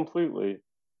 not completely,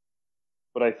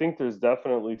 but I think there's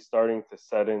definitely starting to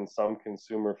set in some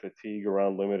consumer fatigue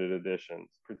around limited editions,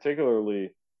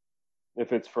 particularly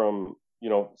if it's from,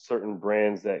 certain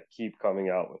brands that keep coming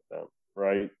out with them,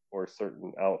 right? Or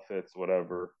certain outfits,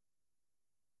 whatever.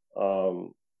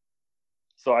 So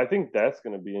I think that's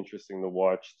going to be interesting to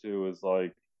watch too, is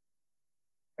like,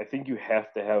 I think you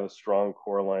have to have a strong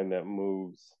core line that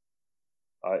moves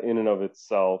in and of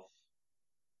itself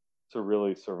to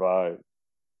really survive.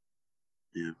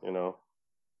 Yeah.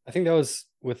 I think that was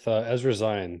with Ezra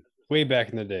Zion way back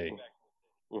in the day.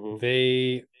 Mm-hmm.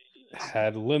 They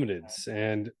had limiteds,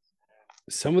 and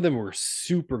some of them were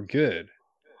super good.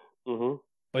 Mm-hmm.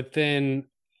 But then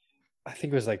I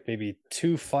think it was like maybe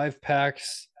 2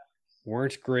 5-packs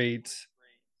weren't great,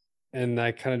 and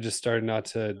I kind of just started not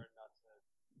to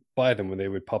buy them when they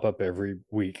would pop up every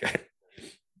week.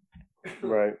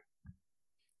 Right.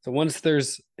 So once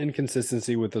there's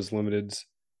inconsistency with those limiteds,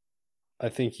 I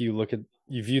think you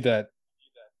view that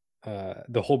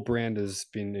the whole brand as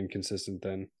being inconsistent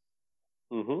then.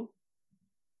 Mm-hmm.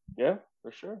 Yeah,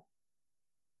 for sure.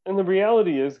 And the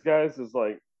reality is, guys, is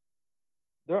like,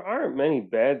 there aren't many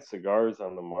bad cigars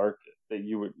on the market that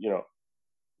you would,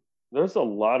 there's a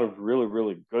lot of really,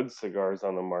 really good cigars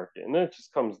on the market. And then it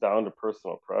just comes down to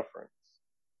personal preference.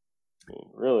 I mean,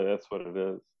 really, that's what it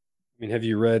is. I mean, have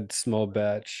you read small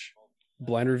batch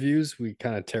blind reviews? We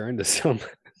kind of tear into some.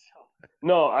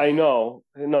 No, I know.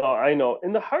 And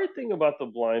the hard thing about the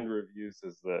blind reviews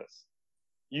is this.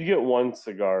 You get one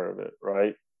cigar of it,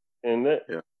 right? And that,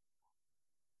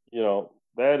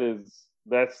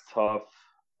 that's tough.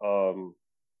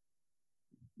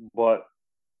 But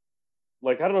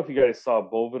like, I don't know if you guys saw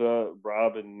Bovida,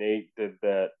 Rob and Nate did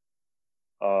that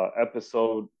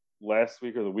episode last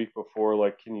week or the week before,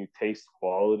 like, can you taste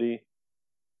quality?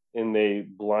 And they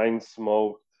blind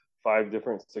smoked 5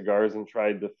 different cigars and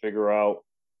tried to figure out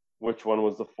which one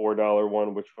was the $4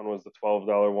 one, which one was the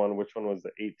 $12 one, which one was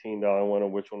the $18 one,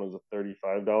 and which one was the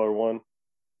 $35 one.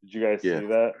 Did you guys see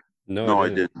that? No, No, I I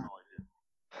didn't.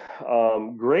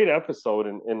 didn't. Great episode,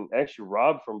 and actually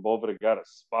Rob from Bovita got it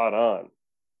spot on.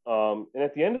 And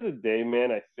at the end of the day,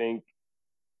 man, I think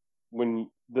when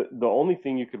the only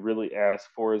thing you could really ask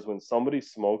for is when somebody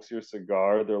smokes your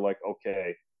cigar, they're like,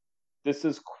 okay, this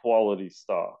is quality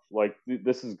stuff. Like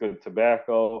this is good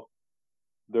tobacco.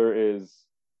 There's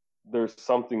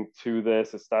something to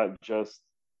this. It's not just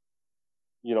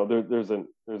there's an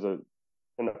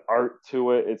art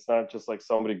to it. It's not just like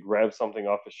somebody grabbed something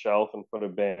off a shelf and put a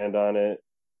band on it.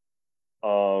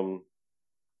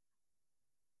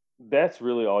 That's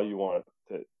really all you want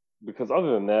to, because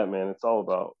other than that, man, it's all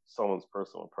about someone's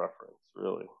personal preference,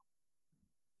 really.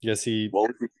 You guys see Well,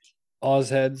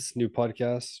 Ozheads new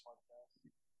podcast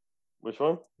Which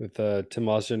one? with Tim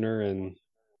Osgener and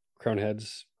Crown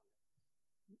Heads?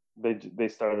 They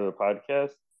started a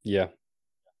podcast. Yeah.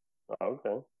 Oh,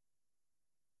 okay.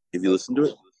 have you listened to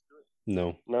it?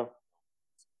 No. No.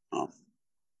 Oh.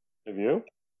 Have you?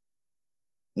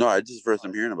 No, I just first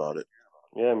I'm hearing about it.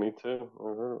 Yeah, me too.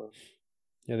 I've heard of it.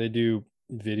 Yeah, they do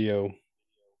video.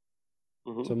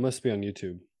 Mm-hmm. So it must be on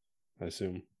YouTube, I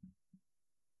assume.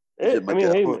 Is it I mean,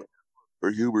 hey, Miguel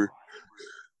or Huber?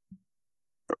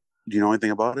 Do you know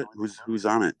anything about it? Who's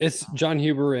on it? It's John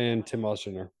Huber and Tim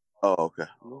Osgener. Oh, okay.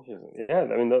 yeah,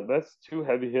 I mean that's two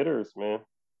heavy hitters, man.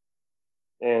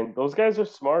 And those guys are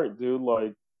smart, dude.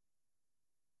 Like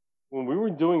when we were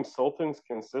doing Sultans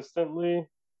consistently,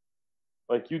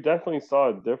 like you definitely saw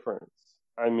a difference.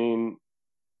 I mean,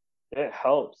 it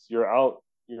helps. You're out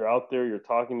there, you're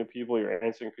talking to people, you're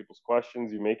answering people's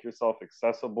questions, you make yourself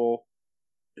accessible.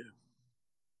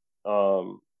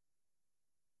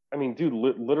 I mean, dude,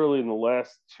 literally in the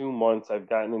last 2 months, I've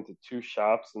gotten into 2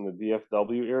 shops in the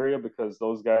DFW area because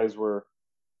those guys were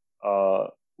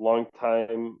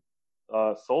longtime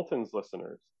Sultans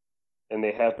listeners, and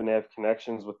they happen to have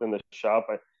connections within the shop.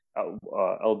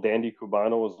 El Dandy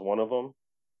Cubano was one of them.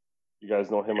 You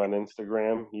guys know him on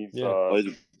Instagram. He's Yeah.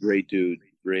 He's a great dude.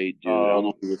 Great dude. I don't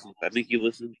know if he listens. I think he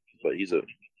listens, but he's a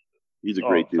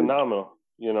great dude. Phenomenal.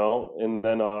 And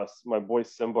then my boy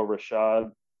Simba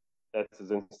Rashad, that's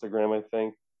his Instagram, I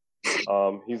think.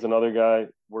 He's another guy,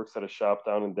 works at a shop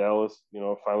down in Dallas.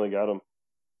 Finally got him.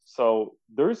 So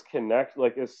there's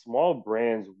like as small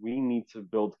brands, we need to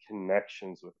build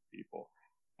connections with people.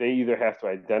 They either have to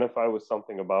identify with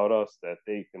something about us that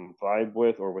they can vibe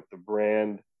with, or with the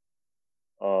brand.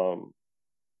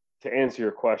 To answer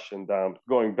your question, Dom,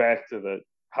 going back to the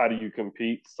how do you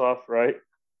compete stuff, right?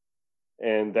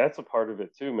 And that's a part of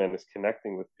it too, man, is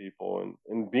connecting with people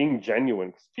and being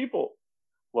genuine. Because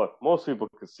most people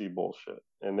could see bullshit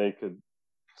and they could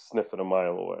sniff it a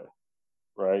mile away,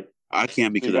 right? I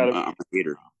can't because I'm a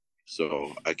hater,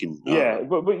 so I can. Yeah,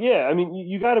 but yeah, I mean,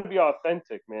 you got to be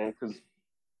authentic, man, because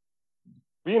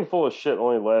being full of shit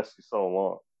only lasts you so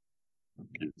long.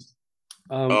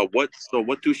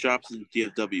 What 2 shops in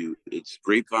DFW? It's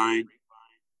Grapevine.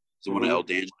 It's the one El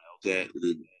Dandy at, and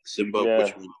then Simba. Yeah.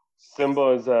 Which one?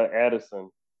 Simba is Addison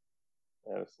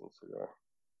cigar.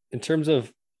 In terms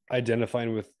of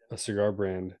identifying with a cigar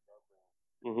brand,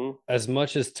 as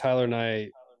much as Tyler and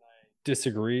I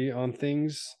disagree on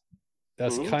things,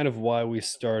 that's kind of why we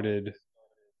started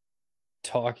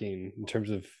talking in terms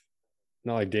of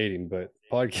not like dating, but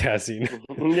podcasting.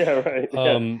 Yeah, right.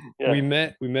 Yeah. We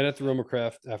met at the Roma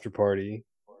Craft after party.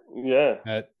 Yeah.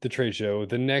 At the trade show.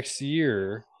 The next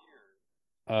year,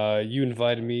 you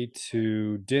invited me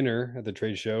to dinner at the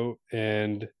trade show,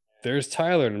 and there's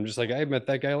Tyler, and I'm just like, I met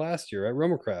that guy last year at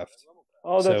Roma Craft.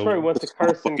 Oh, that's right. We went to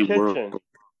Carson Kitchen.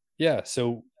 Yeah,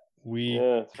 so we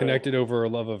connected over a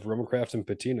love of Roma Craft and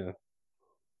Patina.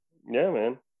 Yeah,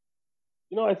 man.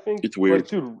 I think it's weird,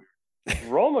 dude.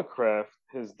 Roma Craft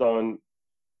has done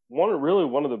one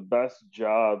of the best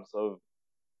jobs of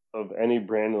any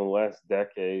brand in the last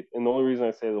decade. And the only reason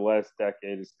I say the last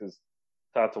decade is because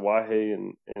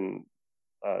Tatawahe and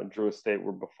Drew Estate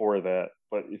were before that.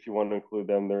 But if you want to include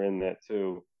them, they're in that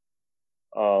too.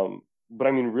 But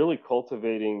I mean, really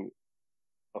cultivating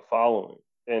a following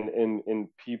and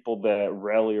people that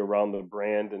rally around the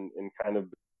brand and kind of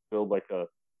build like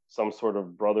some sort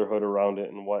of brotherhood around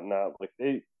it and whatnot.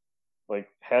 Like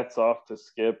hats off to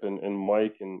Skip and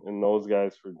Mike and those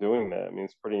guys for doing that. I mean,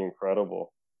 it's pretty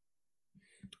incredible.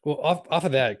 Well, off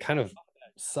of that, kind of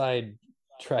side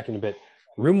tracking a bit,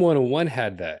 Room 101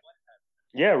 had that.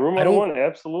 Yeah, Room 101,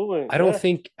 absolutely. I don't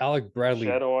think Alec Bradley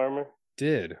Shadow Armor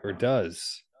did or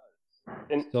does.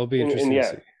 And so it'll be interesting to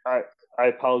see. I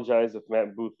apologize if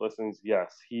Matt Booth listens.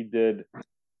 Yes, he did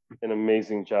an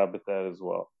amazing job at that as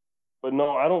well. But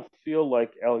no, I don't feel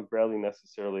like Alec Bradley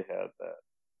necessarily had that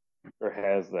or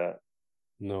has that.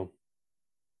 No.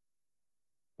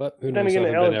 But who Then knows? I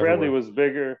again, haven't been Alec Bradley everywhere. was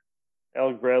bigger.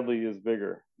 Alec Bradley is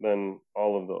bigger than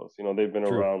all of those. They've been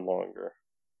True. around longer.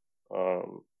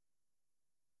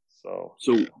 So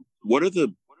what are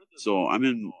the? So I'm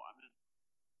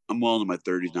well into my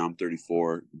 30s now. I'm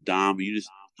 34. Dom,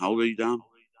 how old are you, Dom?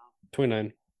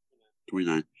 29.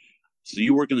 29. So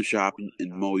you work in the shop,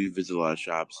 and Mo, you visit a lot of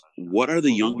shops. What are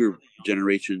the younger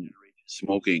generation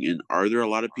smoking, and are there a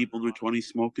lot of people in their 20s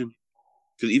smoking?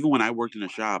 Because even when I worked in a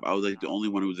shop, I was like the only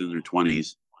one who was in their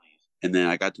 20s, and then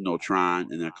I got to know Tron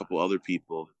and then a couple other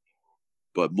people,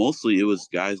 but mostly it was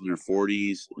guys in their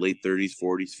 40s, late 30s,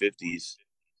 40s, 50s.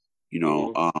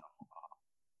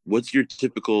 What's your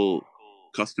typical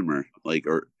customer like?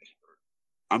 Or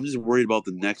I'm just worried about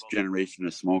the next generation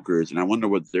of smokers, and I wonder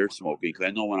what they're smoking. Because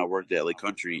I know when I worked at Lake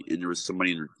Country, and there was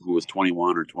somebody who was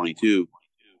 21 or 22,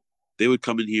 they would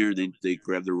come in here and they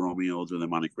grab their Romeos or their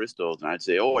Monte Cristos, and I'd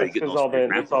say, "Oh, are you getting those for your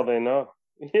grandpa?" That's all they know.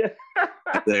 Yeah.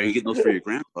 Are you getting those for your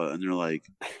grandpa? And they're like,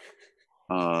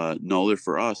 "No, they're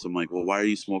for us." I'm like, "Well, why are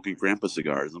you smoking grandpa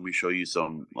cigars? Let me show you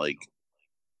some." But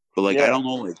I don't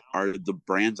know. Are the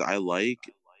brands I like?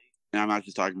 And I'm not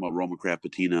just talking about Roma Craft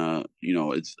Patina.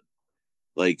 It's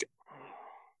like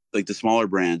the smaller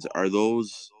brands. Are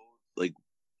those like?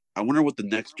 I wonder what the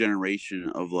next generation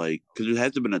of because there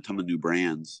hasn't been a ton of new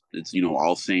brands. It's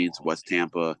All Saints, West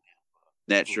Tampa,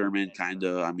 Nat Sherman, kind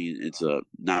of. I mean, it's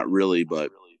not really,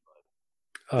 but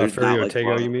there's Ferio not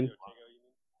Tego, you mean?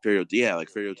 Ferio, yeah, like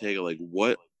Ferio Tego. Like,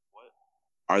 what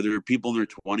are there people in their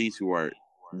 20s who are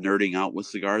nerding out with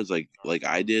cigars like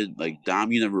I did? Like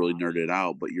Dom, you never really nerded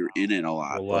out, but you're in it a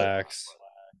lot. Relax.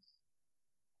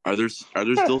 But are there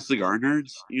still cigar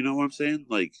nerds? You know what I'm saying?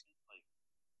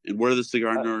 And what are the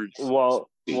cigar nerds? Well,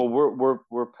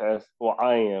 we're past. Well,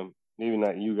 I am. Maybe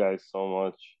not you guys so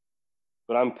much,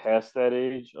 but I'm past that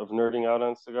age of nerding out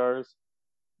on cigars.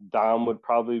 Dom would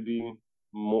probably be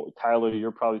more. Tyler,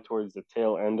 you're probably towards the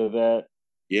tail end of that.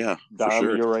 Yeah, Dom, for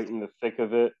sure. You're right in the thick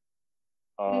of it.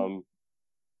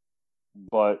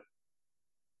 But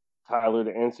Tyler,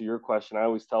 to answer your question, I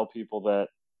always tell people that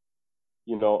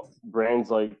brands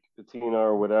like Patina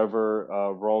or whatever,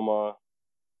 Roma,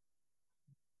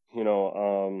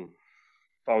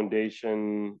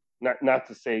 Foundation. Not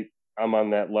to say I'm on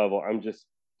that level. I'm just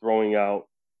throwing out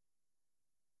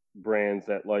brands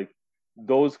that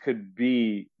those could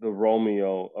be the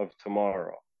Romeo of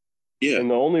tomorrow. Yeah. And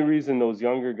the only reason those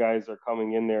younger guys are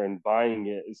coming in there and buying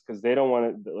it is because they don't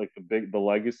want to the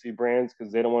legacy brands,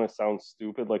 because they don't want to sound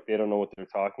stupid, like they don't know what they're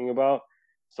talking about.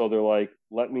 So they're like,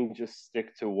 let me just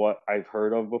stick to what I've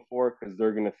heard of before, because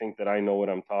they're going to think that I know what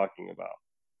I'm talking about.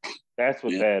 That's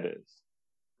what that is.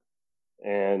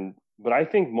 But I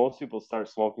think most people start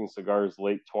smoking cigars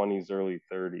late 20s, early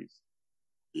 30s.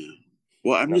 Yeah.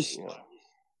 Well,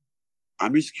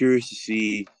 I'm just curious to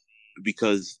see,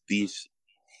 because there's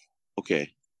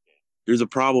a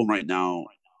problem right now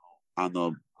on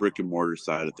the brick and mortar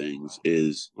side of things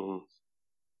is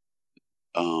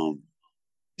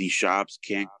these shops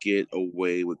can't get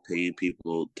away with paying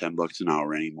people $10 an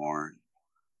hour anymore.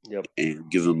 Yep. And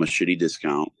give them a shitty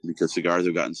discount because cigars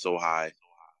have gotten so high.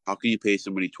 How can you pay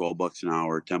somebody $12 an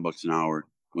hour, $10 an hour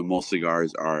when most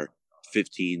cigars are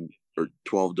 $15 or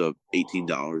 $12 to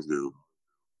 $18 now?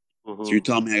 So you're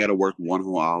telling me I got to work one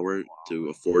whole hour to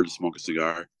afford to smoke a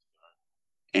cigar?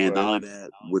 And not only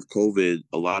that, with COVID,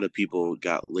 a lot of people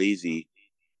got lazy,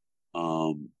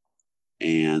 and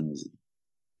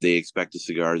they expect the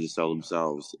cigars to sell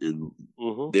themselves, and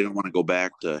they don't want to go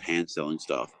back to hand selling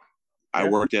stuff. I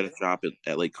worked at a shop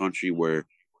at Lake Country where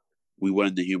we went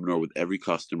in the humidor with every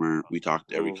customer. We talked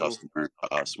to every customer.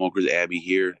 Smokers Abbey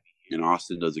here in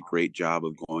Austin does a great job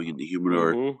of going in the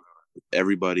humidor with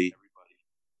everybody.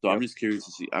 So I'm just curious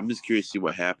to see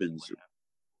what happens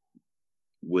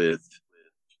with.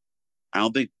 I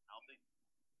don't think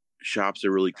shops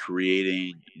are really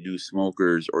creating new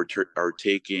smokers or are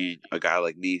taking a guy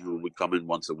like me who would come in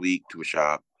once a week to a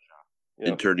shop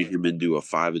and turning him into a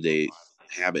 5-a-day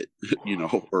habit,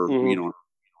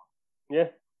 Yeah.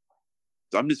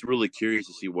 So I'm just really curious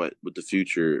to see what the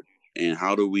future, and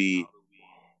how do we.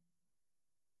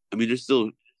 I mean, there's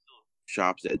still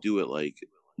shops that do it. Like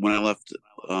when I left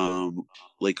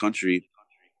Lake Country,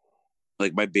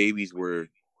 my babies were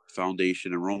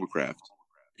Foundation and Roma Craft,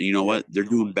 and you know what? They're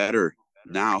doing better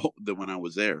now than when I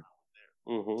was there.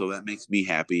 So that makes me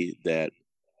happy that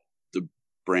the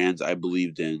brands I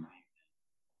believed in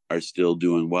are still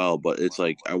doing well. But it's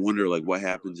I wonder what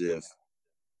happens if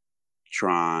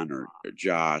Tron or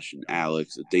Josh and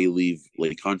Alex, if they leave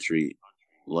Lake Country.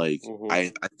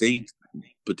 I think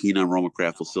Patina and Roma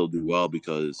Craft will still do well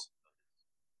because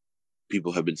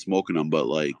people have been smoking them, but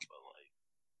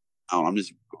I don't know, I'm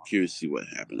just curious to see what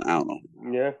happened. I don't know.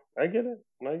 Yeah, I get it.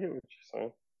 I get what you're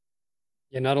saying.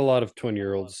 Yeah, not a lot of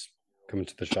 20-year-olds come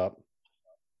into the shop.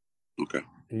 Okay.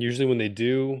 And usually when they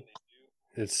do,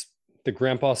 it's the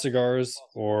Grandpa cigars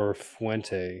or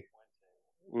Fuente.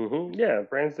 Yeah,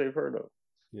 brands they've heard of.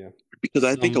 Yeah. Because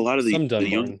I think a lot of the young,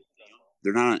 Dunbarton.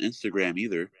 they're not on Instagram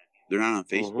either. They're not on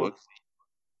Facebook.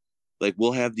 Like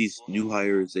we'll have these new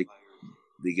hires, they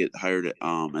get hired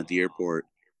at the airport,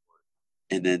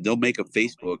 and then they'll make a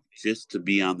Facebook just to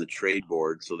be on the trade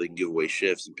board so they can give away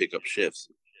shifts and pick up shifts.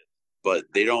 But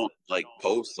they don't like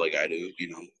post like I do, you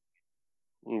know.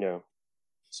 Yeah.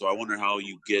 So I wonder how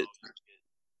you get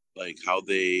like how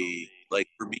they like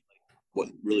for me. What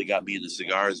really got me into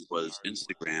cigars was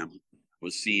Instagram.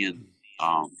 Was seeing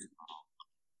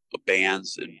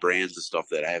bands and brands and stuff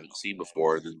that I haven't seen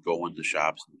before, and then going to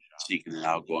shops and seeking it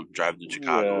out, going driving to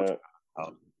Chicago,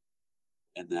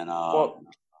 and then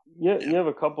you have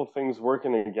a couple things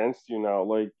working against you now.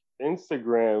 Like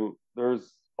Instagram,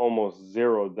 there's almost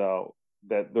zero doubt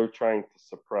that they're trying to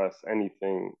suppress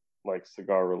anything like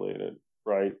cigar related,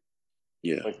 right?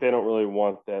 Yeah. Like they don't really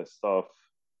want that stuff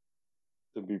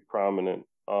to be prominent.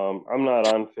 I'm not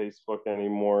on Facebook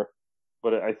anymore,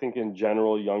 but I think in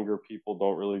general, younger people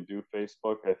don't really do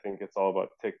Facebook. I think it's all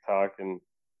about TikTok and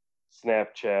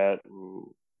Snapchat and,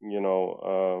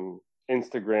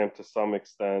 Instagram to some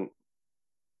extent.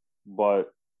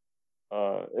 But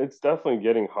it's definitely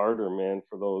getting harder, man,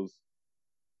 for those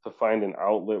to find an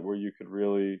outlet where you could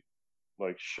really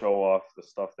like show off the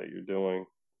stuff that you're doing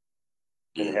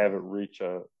and have it reach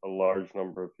a large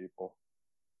number of people.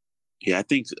 Yeah,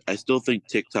 I still think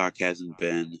TikTok hasn't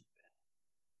been.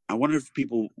 I wonder if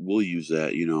people will use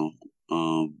that.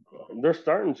 They're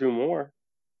starting to more,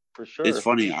 for sure. It's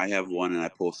funny. I have one, and I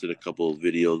posted a couple of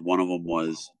videos. One of them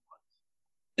was,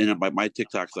 and my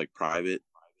TikTok's like private,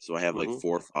 so I have like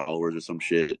 4 followers or some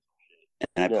shit.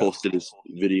 And I posted this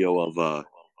video of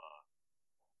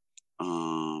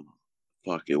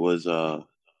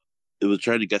it was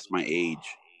trying to guess my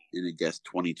age, and it guessed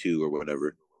 22 or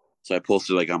whatever. So I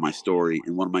posted like on my story,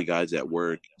 and one of my guys at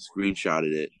work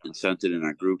screenshotted it and sent it in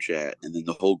our group chat, and then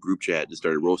the whole group chat just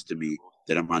started roasting me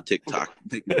that I'm on TikTok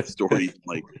making a story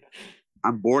like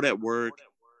I'm bored at work,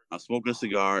 I'm smoking a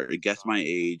cigar, it guessed my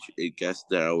age, it guessed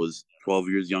that I was 12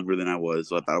 years younger than I was,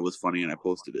 so I thought it was funny and I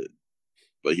posted it.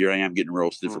 But here I am getting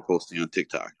roasted for posting on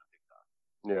TikTok.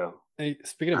 Yeah. Hey,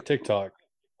 speaking of TikTok,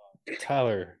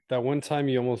 Tyler, that one time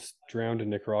you almost drowned in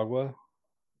Nicaragua,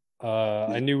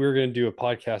 I knew we were going to do a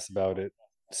podcast about it.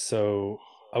 So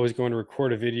I was going to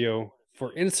record a video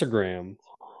for Instagram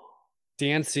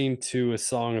dancing to a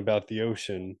song about the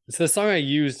ocean. It's the song I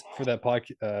used for that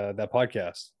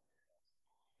podcast.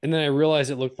 And then I realized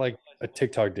it looked like a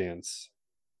TikTok dance.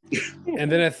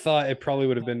 And then I thought it probably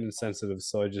would have been insensitive,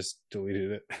 so I just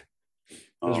deleted it. It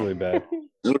was really bad. It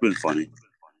would have been funny.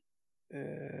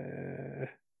 I'm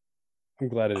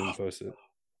glad I didn't post it.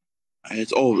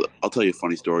 I'll tell you a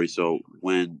funny story. So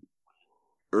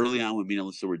early on when me and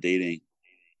Alyssa were dating,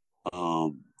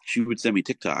 she would send me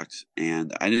TikToks,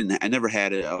 and I never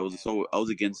had it. I was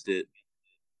against it.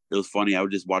 It was funny. I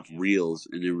would just watch reels,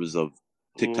 and it was of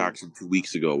TikToks from 2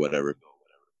 weeks ago, whatever.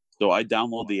 So I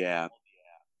downloaded the app,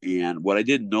 and what I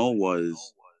didn't know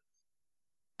was,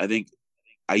 I think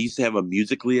I used to have a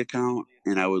Musical.ly account,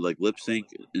 and I would like lip sync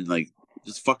and like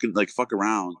just fuck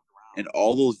around, and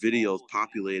all those videos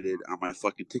populated on my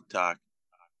fucking TikTok,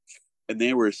 and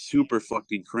they were super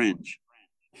fucking cringe.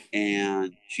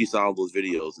 And she saw all those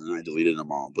videos, and I deleted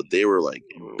them all. But they were like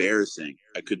embarrassing.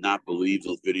 I could not believe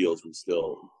those videos were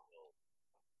still.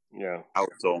 Yeah, I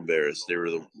was so embarrassed. They were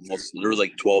the most. There was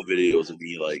like 12 videos of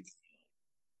me like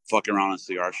fucking around in a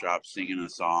cigar shop singing a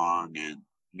song, and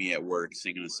me at work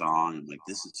singing a song. I'm like,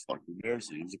 this is fucking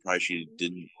embarrassing. I'm surprised she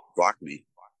didn't block me.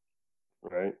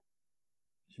 Right.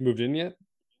 She moved in yet?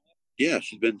 Yeah,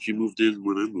 she moved in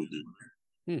when I moved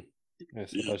in.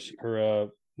 Nice. I thought her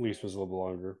lease was a little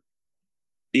longer.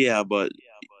 Yeah,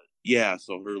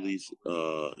 so her lease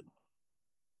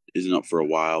isn't up for a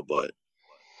while, but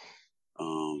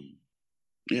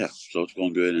yeah, so it's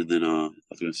going good. And then I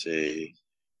was gonna say,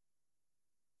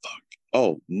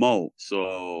 Mo.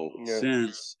 So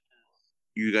since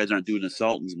you guys aren't doing the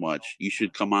Sultans much, you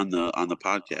should come on the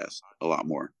podcast a lot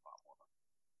more.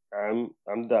 I'm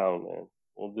down, man.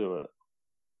 We'll do it.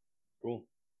 Cool.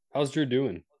 How's Drew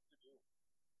doing?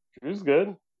 Drew's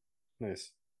good.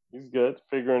 Nice. He's good,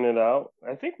 figuring it out.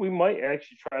 I think we might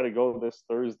actually try to go this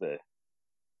Thursday.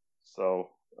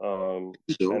 So I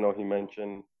know he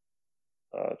mentioned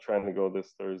trying to go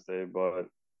this Thursday, but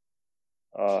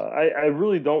I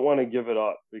really don't want to give it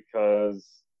up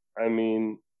because, I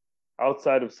mean,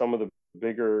 outside of some of the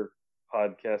bigger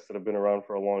podcasts that have been around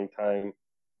for a long time,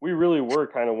 we really were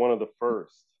kind of one of the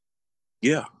first.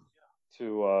 Yeah.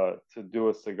 To do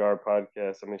a cigar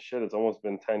podcast. I mean, shit, it's almost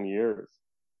been 10 years.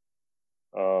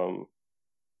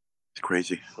 It's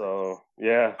crazy. So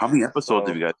yeah. How many episodes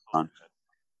have you guys done?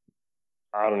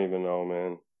 I don't even know,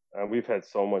 man. We've had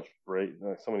so many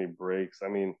breaks. I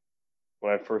mean,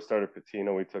 when I first started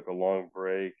Patino, we took a long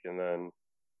break, and then,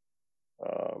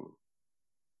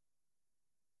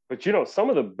 but you know, some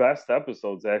of the best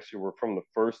episodes actually were from the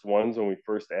first ones when we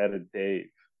first added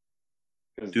Dave.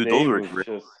 Because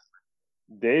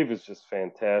Dave is just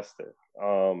fantastic.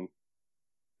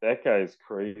 That guy is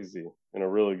crazy in a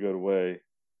really good way.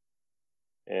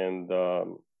 And,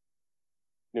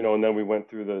 you know, and then we went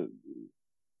through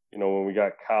when we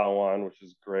got Kyle on, which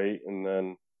is great. And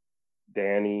then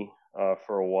Danny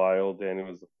for a while. Danny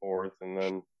was the fourth. And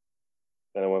then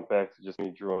I went back to just me,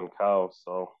 Drew, and Kyle.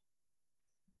 So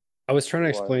I was trying to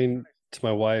explain to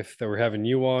my wife that we're having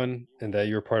you on and that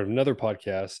you're part of another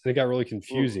podcast. And it got really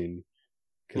confusing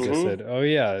because I said, oh,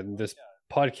 yeah, this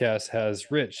podcast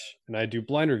has Rich, and I do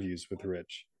blind reviews with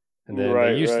Rich. And then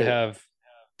they used to have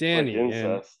Danny,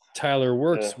 and Tyler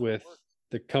works with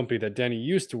the company that Danny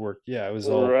used to work. Yeah, it was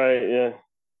all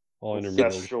all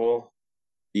intermingled.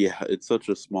 Yeah, it's such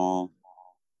a small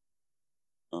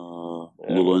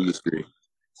little industry.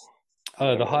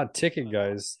 The Hot Ticket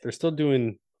guys, they're still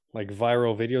doing like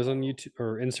viral videos on YouTube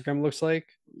or Instagram, looks like.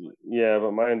 Yeah,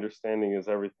 but my understanding is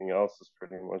everything else is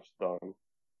pretty much done.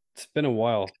 It's been a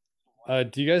while.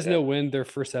 Do you guys know when their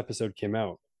first episode came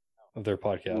out of their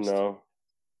podcast? No.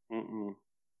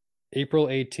 April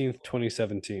 18th,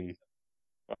 2017.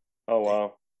 Oh,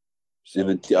 wow. So, and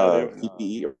then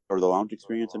TPE or the Lounge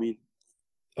Experience, I mean?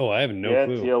 Oh, I have no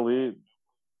clue. Yeah, TLE.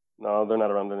 No, they're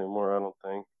not around anymore, I don't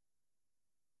think.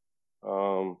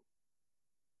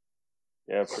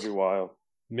 Yeah, pretty wild.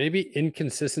 Maybe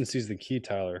inconsistency is the key,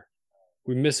 Tyler.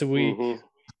 We miss a week,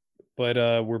 but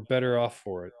we're better off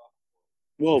for it.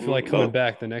 Well, I feel like coming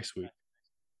back the next week.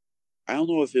 I don't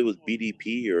know if it was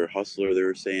BDP or Hustler. They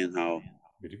were saying how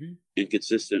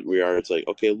inconsistent we are. It's like,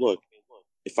 okay, look,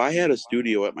 if I had a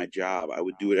studio at my job, I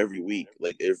would do it every week.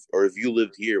 Like if you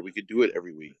lived here, we could do it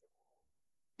every week.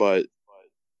 But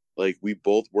like we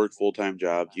both work full-time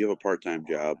jobs. You have a part-time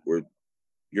job.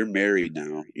 You're married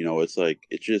now. You know, it's like,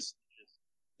 it's just,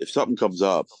 if something comes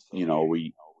up, you know,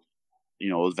 it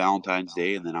was Valentine's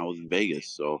Day and then I was in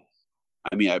Vegas. So,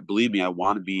 I mean, believe me, I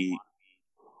want to be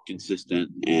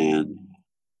consistent, and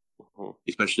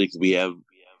especially because we have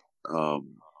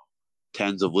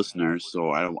tens of listeners,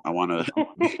 so I want to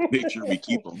make sure we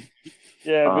keep them.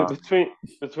 Yeah, but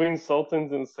between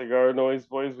Sultans and Cigar Noise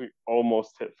Boys, we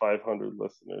almost hit 500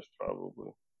 listeners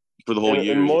probably for the whole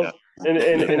year.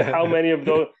 And how many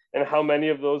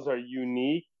of those are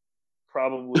unique?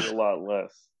 Probably a lot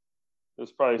less.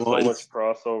 There's probably so much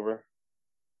crossover.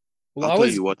 Well,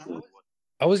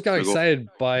 I got excited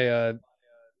by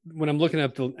when I'm looking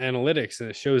up the analytics and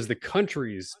it shows the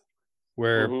countries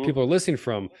where people are listening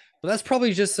from. But that's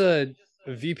probably just a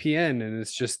VPN, and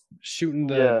it's just shooting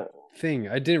the thing.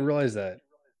 I didn't realize that.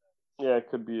 Yeah, it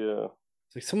could be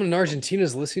it's like someone in Argentina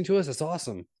is listening to us. That's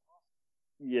awesome.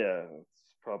 Yeah,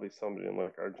 it's probably somebody in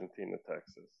like Argentina,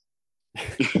 Texas.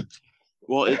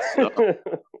 Well, it's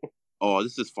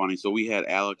this is funny. So we had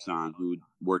Alex on, who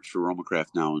works for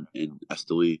Romacraft now in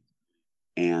Esteli,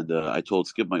 and I told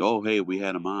Skip, like, oh, hey, we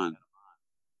had him on,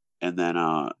 and then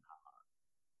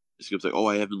Skip's like, oh,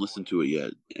 I haven't listened to it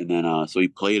yet, and then so he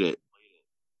played it,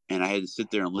 and I had to sit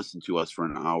there and listen to us for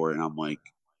an hour, and I'm like,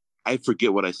 I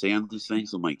forget what I say on these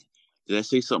things. I'm like, did I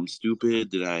say something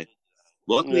stupid?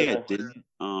 Luckily I didn't.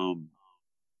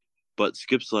 But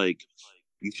Skip's like,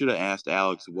 you should have asked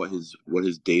Alex what his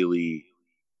daily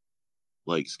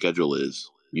like schedule is,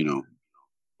 you know.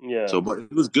 Yeah. So, but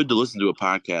it was good to listen to a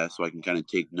podcast so I can kind of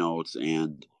take notes,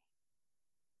 and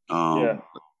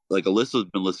like Alyssa's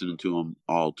been listening to them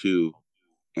all too,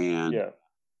 and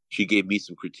she gave me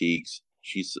some critiques.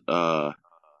 She said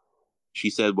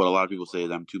what a lot of people say,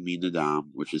 is I'm too mean to Dom,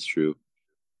 which is true.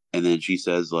 And then she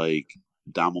says like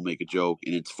Dom will make a joke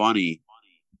and it's funny,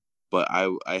 but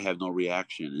I have no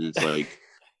reaction, and it's like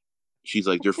she's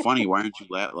like, they're funny, why aren't you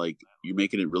laughing? Like, you're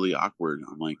making it really awkward.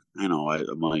 I'm like, I know.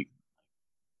 I'm like,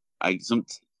 I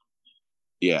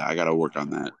gotta work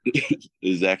on that.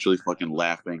 Is actually fucking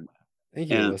laughing. Thank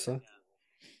you, Alyssa.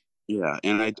 Yeah,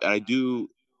 and I do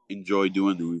enjoy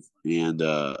doing these, and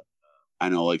I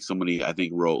know like somebody I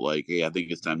think wrote like, hey, I think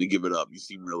it's time to give it up. You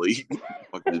seem really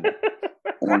fucking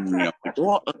ornery. Like,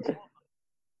 well,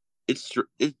 it's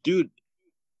dude.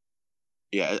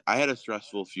 Yeah, I had a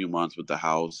stressful few months with the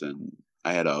house, and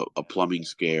I had a plumbing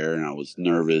scare and I was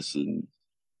nervous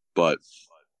but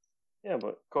Yeah,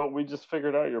 but we just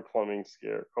figured out your plumbing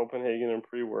scare: Copenhagen and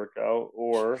pre-workout,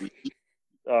 or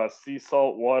sea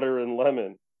salt, water, and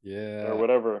lemon, or Yeah.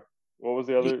 whatever. What was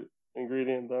the other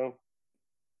ingredient, Dom?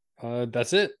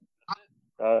 That's it.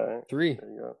 All right, 3. there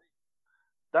you go.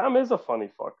 Dom is a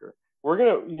funny fucker. We're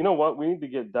gonna, you know what? We need to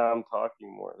get Dom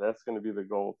talking more. That's gonna be the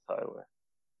goal, Tyler.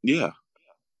 yeah.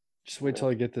 Just wait till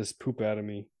I get this poop out of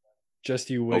me. Just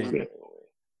you wait. Okay.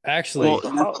 Actually,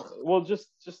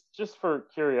 Just for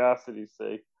curiosity's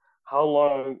sake,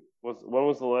 when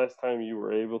was the last time you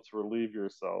were able to relieve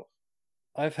yourself?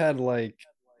 I've had like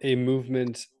a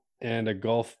movement and a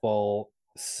golf ball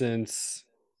since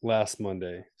last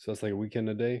Monday. So it's like a weekend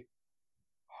a day.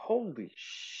 Holy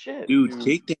shit, Dude,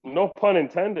 take that. No pun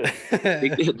intended.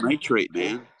 Take that nitrate,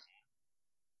 man.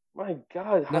 My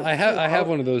God. No, I have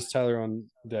one of those, Tyler, on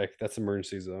deck. That's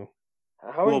emergencies though.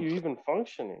 How are you even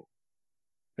functioning?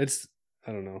 It's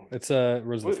I don't know. It's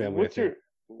runs in the family. What's your?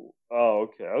 Oh,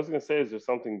 okay. I was gonna say, is there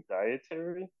something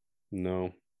dietary?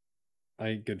 No,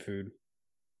 I eat good food.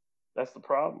 That's the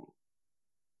problem.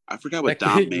 I forgot what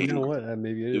Dom made. You know what?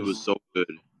 Maybe it is. It was so good.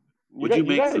 What'd you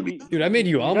make for me? Dude, I made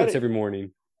you omelets every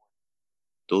morning.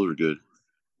 Those are good.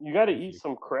 You got to eat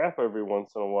some crap every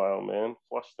once in a while, man.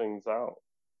 Flush things out.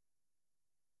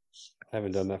 I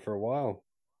haven't done that for a while.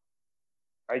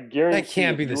 I guarantee that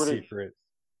can't be the secret.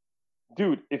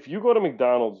 Dude, if you go to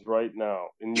McDonald's right now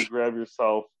and you grab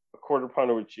yourself a quarter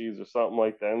pounder with cheese or something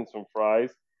like that and some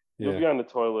fries, you'll be on the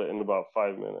toilet in about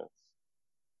 5 minutes.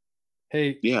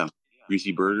 Hey. Yeah.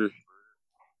 Greasy burger.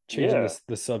 Changing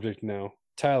the subject now.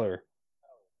 Tyler,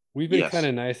 we've been kind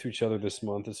of nice to each other this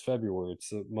month. It's February.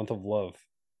 It's a month of love.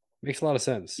 Makes a lot of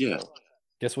sense. Yeah.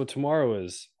 Guess what tomorrow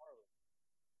is?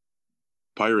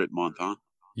 Pirate month, huh?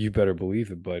 You better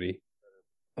believe it, buddy.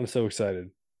 I'm so excited.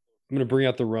 I'm going to bring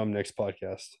out the rum next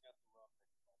podcast.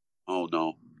 Oh, no.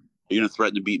 Are you going to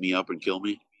threaten to beat me up and kill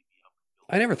me?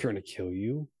 I never threatened to kill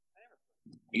you.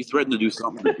 You threatened to do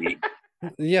something to me.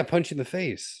 Yeah, punch you in the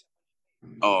face.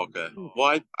 Oh, okay.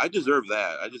 Well, I deserve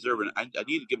that. I deserve it. I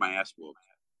need to get my ass whooped.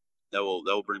 That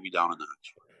will bring me down a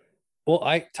notch.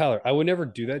 Well, Tyler, I would never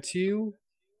do that to you,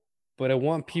 but I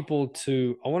want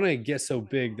to get so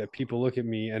big that people look at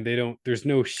me and there's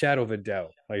no shadow of a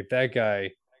doubt. Like that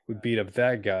guy would beat up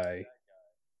that guy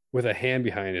with a hand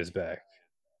behind his back.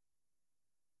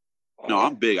 No,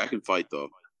 I'm big. I can fight though.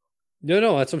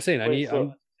 No, that's what I'm saying.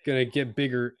 I'm gonna get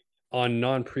bigger on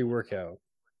non-pre-workout.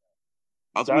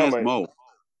 I was gonna ask Mo.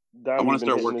 I want to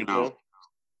start working out.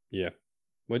 Yeah.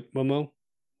 What, Mo?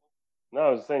 No, I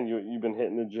was saying you've been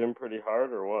hitting the gym pretty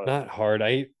hard or what? Not hard.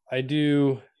 I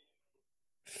do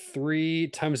 3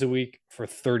 times a week for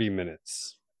 30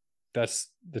 minutes. That's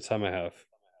the time I have.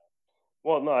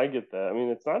 Well, no, I get that. I mean,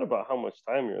 it's not about how much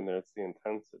time you're in there; it's the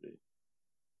intensity.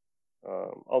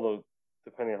 Although,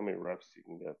 depending on how many reps you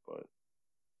can get, but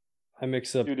I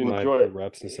mix up my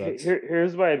reps and sets.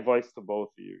 Here's my advice to both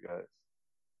of you guys,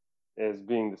 as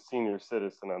being the senior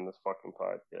citizen on this fucking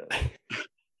podcast.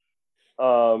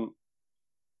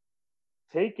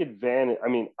 Take advantage. I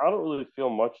mean, I don't really feel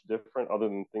much different other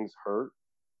than things hurt,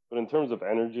 but in terms of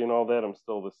energy and all that, I'm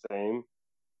still the same,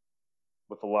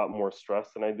 with a lot more stress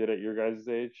than I did at your guys'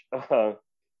 age.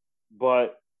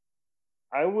 But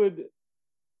I would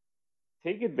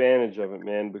take advantage of it,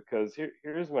 man, because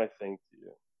here's my thing to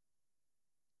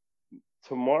you.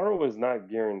 Tomorrow is not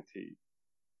guaranteed.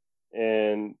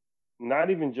 And not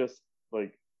even just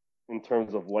like in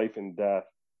terms of life and death,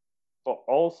 but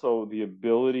also the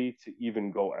ability to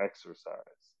even go exercise,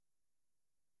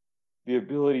 the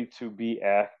ability to be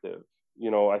active. You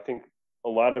know, I think a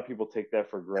lot of people take that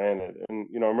for granted. And,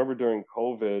 you know, I remember during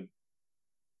COVID,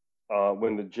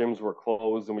 when the gyms were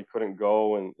closed and we couldn't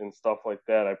go and stuff like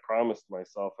that, I promised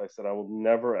myself, I said, I will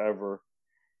never, ever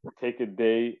take a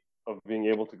day of being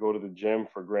able to go to the gym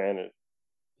for granted.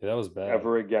 Yeah, that was bad.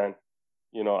 Ever again.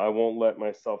 You know, I won't let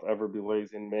myself ever be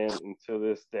lazy. And man, until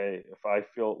this day, if I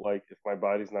feel like if my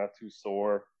body's not too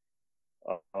sore,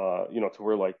 you know, to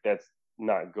where like that's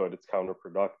not good, it's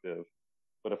counterproductive.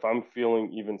 But if I'm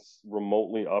feeling even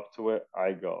remotely up to it,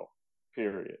 I go,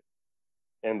 period.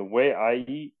 And the way I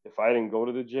eat, if I didn't go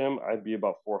to the gym, I'd be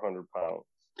about 400 pounds.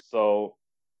 So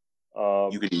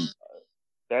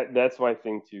that's my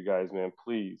thing to you guys, man.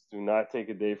 Please do not take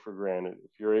a day for granted.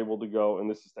 If you're able to go,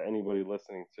 and this is to anybody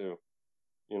listening too,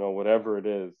 you know, whatever it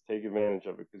is, take advantage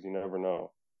of it because you never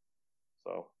know.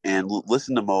 So and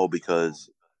listen to Mo because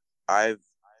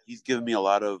he's given me a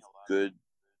lot of good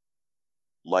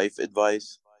life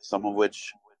advice, some of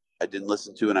which I didn't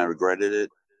listen to and I regretted it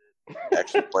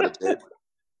actually quite a bit.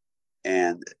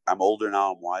 And I'm older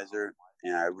now, I'm wiser,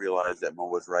 and I realized that Mo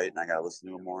was right, and I gotta listen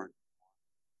to him more.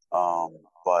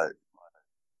 But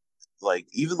like,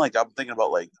 even like I'm thinking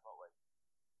about like,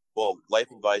 well,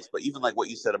 life advice, but even like what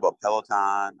you said about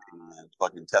Peloton and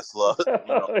fucking Tesla, you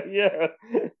know, Yeah,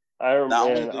 I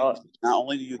remember. not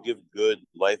only do you give good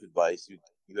life advice, you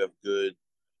have good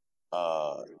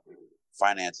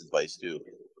finance advice too.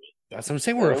 That's what I'm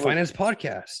saying. We're a finance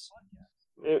podcast.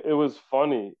 It was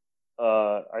funny.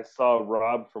 I saw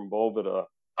Rob from Bovida,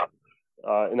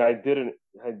 and I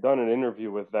had done an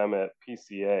interview with them at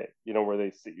PCA, you know, where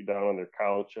they sit you down on their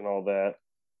couch and all that.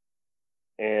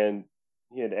 And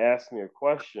he had asked me a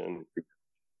question.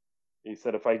 He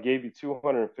said, if I gave you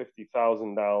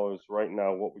 $250,000 right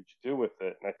now, what would you do with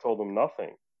it? And I told him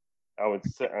nothing. I would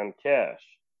sit on cash.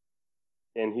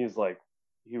 And he was like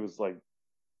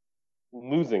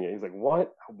losing it. He's like,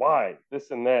 what? Why?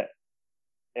 This and that.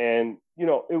 And, you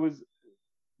know, it was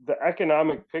the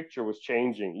economic picture was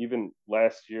changing even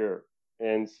last year.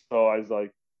 And so I was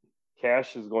like,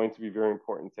 cash is going to be very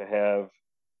important to have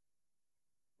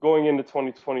going into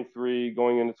 2023,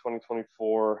 going into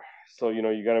 2024. So, you know,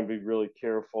 you got to be really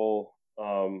careful.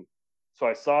 So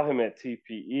I saw him at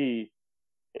TPE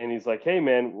and he's like, hey,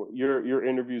 man, your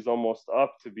interview's almost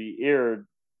up to be aired,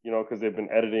 you know, because they've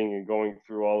been editing and going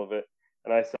through all of it.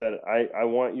 And I said, I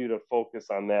want you to focus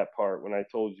on that part when I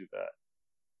told you that.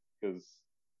 Because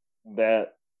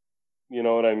that, you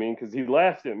know what I mean? Because he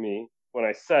laughed at me when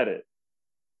I said it.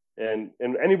 And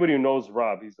anybody who knows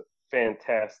Rob, he's a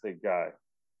fantastic guy.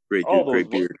 Great dude, great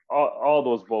beard. All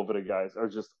those Bovida guys are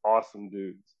just awesome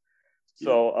dudes.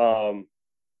 So,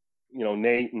 you know,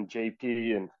 Nate and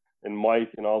JP and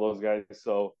Mike and all those guys.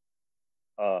 So,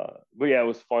 but yeah, it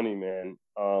was funny, man.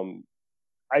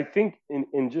 I think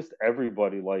in just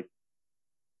everybody, like,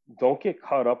 don't get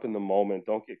caught up in the moment.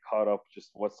 Don't get caught up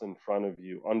just what's in front of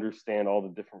you. Understand all the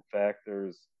different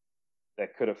factors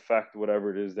that could affect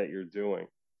whatever it is that you're doing.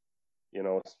 You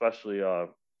know, especially,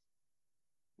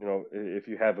 you know, if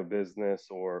you have a business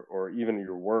or even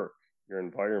your work, your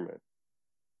environment,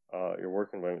 your work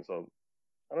environment. So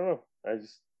I don't know.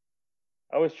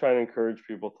 I always try to encourage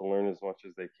people to learn as much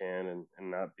as they can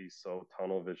and not be so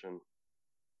tunnel vision.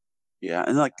 Yeah,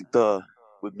 and like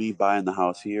with me buying the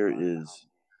house here is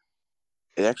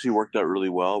it actually worked out really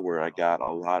well where I got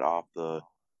a lot off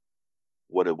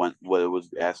what it was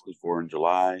asking for in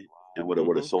July and what it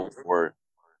would have sold for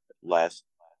last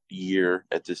year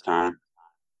at this time.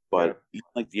 But even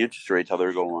like the interest rates, how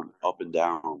they're going up and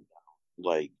down,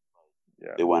 like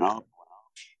they went up,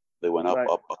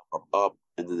 up,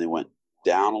 and then they went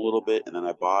down a little bit, and then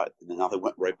I bought, and then now they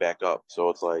went right back up. So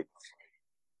it's like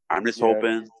I'm just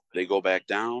hoping they go back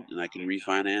down, and I can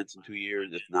refinance in 2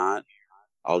 years. If not,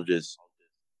 I'll just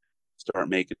start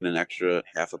making an extra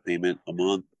half a payment a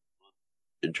month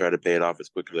and try to pay it off as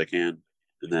quick as I can.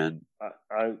 And then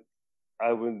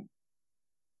I would.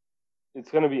 It's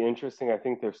going to be interesting. I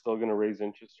think they're still going to raise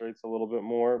interest rates a little bit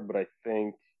more, but I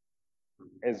think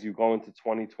as you go into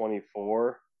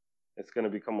 2024, it's going to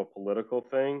become a political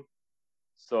thing.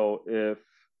 So if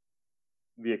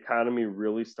the economy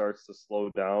really starts to slow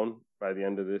down by the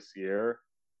end of this year,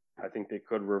 I think they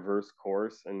could reverse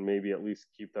course and maybe at least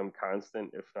keep them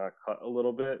constant, if not cut a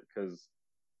little bit, because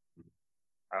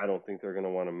I don't think they're going to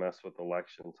want to mess with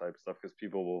election type stuff because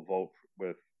people will vote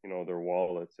with, you know, their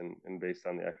wallets and based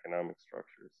on the economic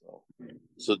structure.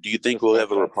 So do you think we'll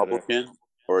have a Republican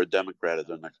or a Democrat as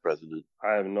our next president?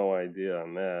 I have no idea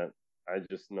on that. I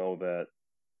just know that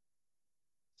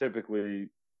typically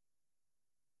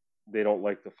they don't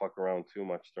like to fuck around too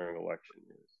much during election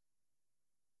years.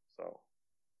 So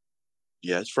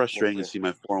yeah, it's frustrating to see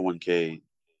my 401k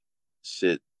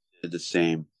sit at the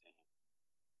same.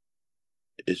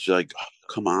 It's like, oh,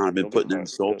 come on, I've been putting in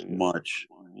so much.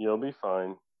 You'll be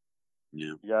fine.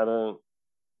 Yeah. You gotta,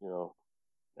 you know,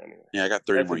 anyway. Yeah, I got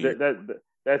 30 more years.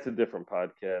 That's a different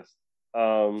podcast.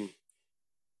 But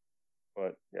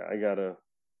yeah,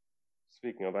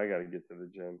 speaking of, I gotta get to the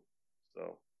gym.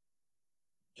 So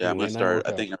yeah, I'm gonna start.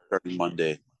 I think I'm starting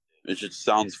Monday. It just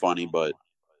sounds funny, but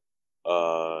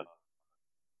I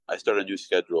start a new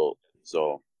schedule,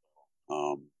 so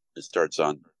it starts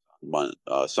on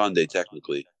Sunday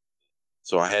technically.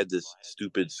 So I had this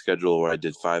stupid schedule where I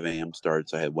did 5 a.m.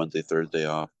 starts. I had Wednesday, Thursday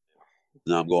off.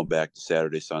 Now I'm going back to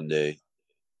Saturday, Sunday,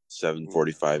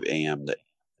 7:45 a.m. to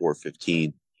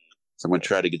 4:15. So I'm gonna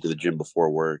try to get to the gym before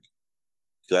work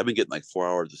because I've been getting like 4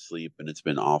 hours of sleep and it's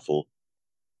been awful.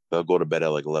 I'll go to bed at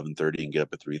like 11:30 and get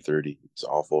up at 3:30. It's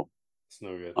awful. It's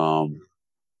no good.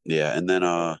 Yeah, and then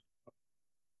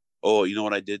oh, you know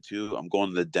what I did too? I'm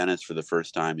going to the dentist for the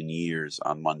first time in years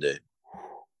on Monday.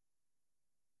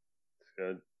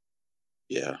 Good.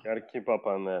 Yeah. Got to keep up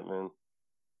on that, man.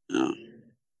 Yeah.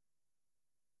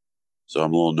 So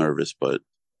I'm a little nervous, but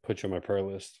Put you on my prayer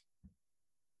list.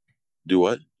 do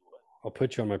what? I'll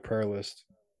put you on my prayer list.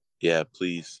 Yeah,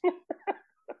 please.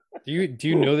 Do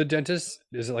you know the dentist?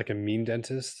 Is it like a mean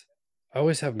dentist? I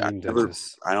always have mean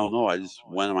dentists. I don't know. I just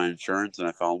went on my insurance and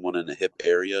I found one in the hip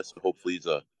area. So hopefully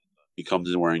he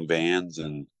comes in wearing Vans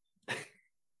and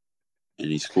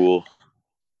he's cool.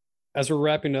 As we're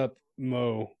wrapping up,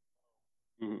 Mo,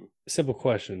 simple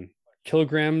question: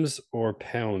 kilograms or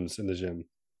pounds in the gym?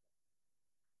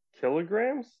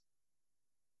 Kilograms?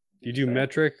 Do you do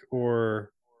metric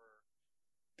or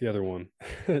the other one?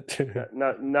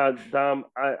 Not Dom.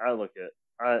 I look at.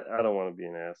 I don't want to be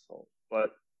an asshole, but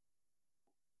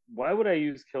why would I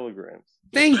use kilograms?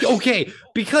 Okay,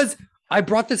 because I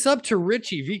brought this up to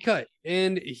Richie V-Cut,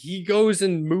 and he goes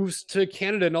and moves to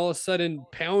Canada, and all of a sudden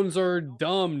pounds are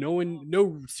dumb.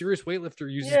 No serious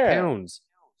weightlifter uses pounds.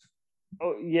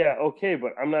 Oh yeah, okay,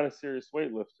 but I'm not a serious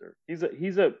weightlifter.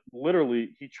 He's a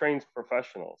literally he trains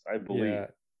professionals, I believe,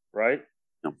 right?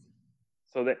 No.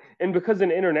 So that, and because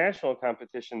in international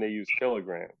competition they use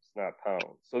kilograms, not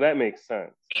pounds, so that makes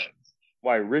sense.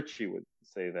 Why Richie would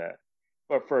say that,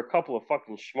 but for a couple of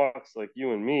fucking schmucks like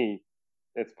you and me,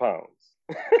 it's pounds.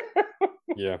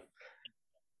 Yeah,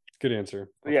 good answer.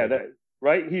 Okay. Yeah, that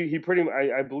right. He pretty much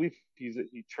I believe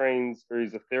he trains, or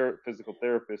he's a physical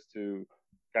therapist to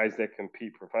guys that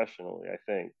compete professionally, I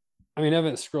think. I mean, I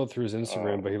haven't scrolled through his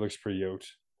Instagram, but he looks pretty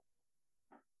yoked.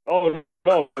 Oh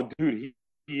no, dude,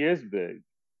 he is big.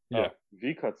 Yeah,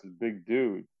 V-Cut's a big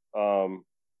dude.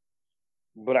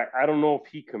 But I don't know if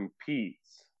he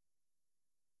competes.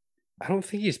 I don't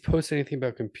think he's posted anything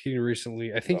about competing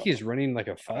recently. I think he's running like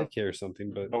a 5K or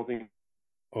something, but I don't think.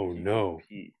 Oh no,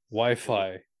 competes.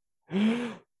 Wi-Fi.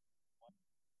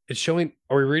 It's showing.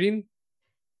 Are we reading?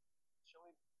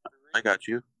 I got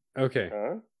you. Okay.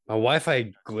 My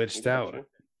Wi-Fi glitched out.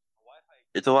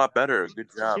 It's a lot better. Good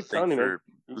job. Thanks for...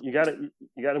 You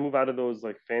gotta move out of those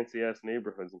like fancy ass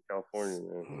neighborhoods in California,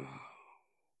 man.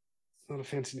 It's not a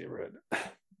fancy neighborhood.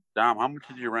 Dom, how much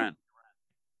did you rent?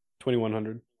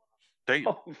 2,100. Damn.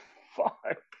 Oh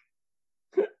fuck.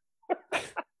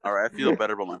 All right, I feel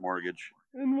better about my mortgage.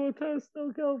 In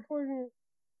Modesto, California.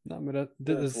 Not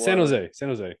Modesto. San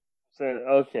Jose.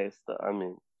 Okay, I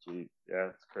mean, gee, yeah,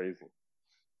 it's crazy.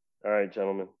 All right,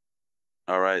 gentlemen.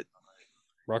 All right.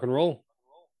 Rock and roll.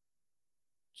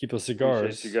 Keep those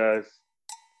cigars. Appreciate you guys.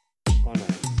 On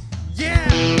ice.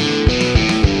 Yeah!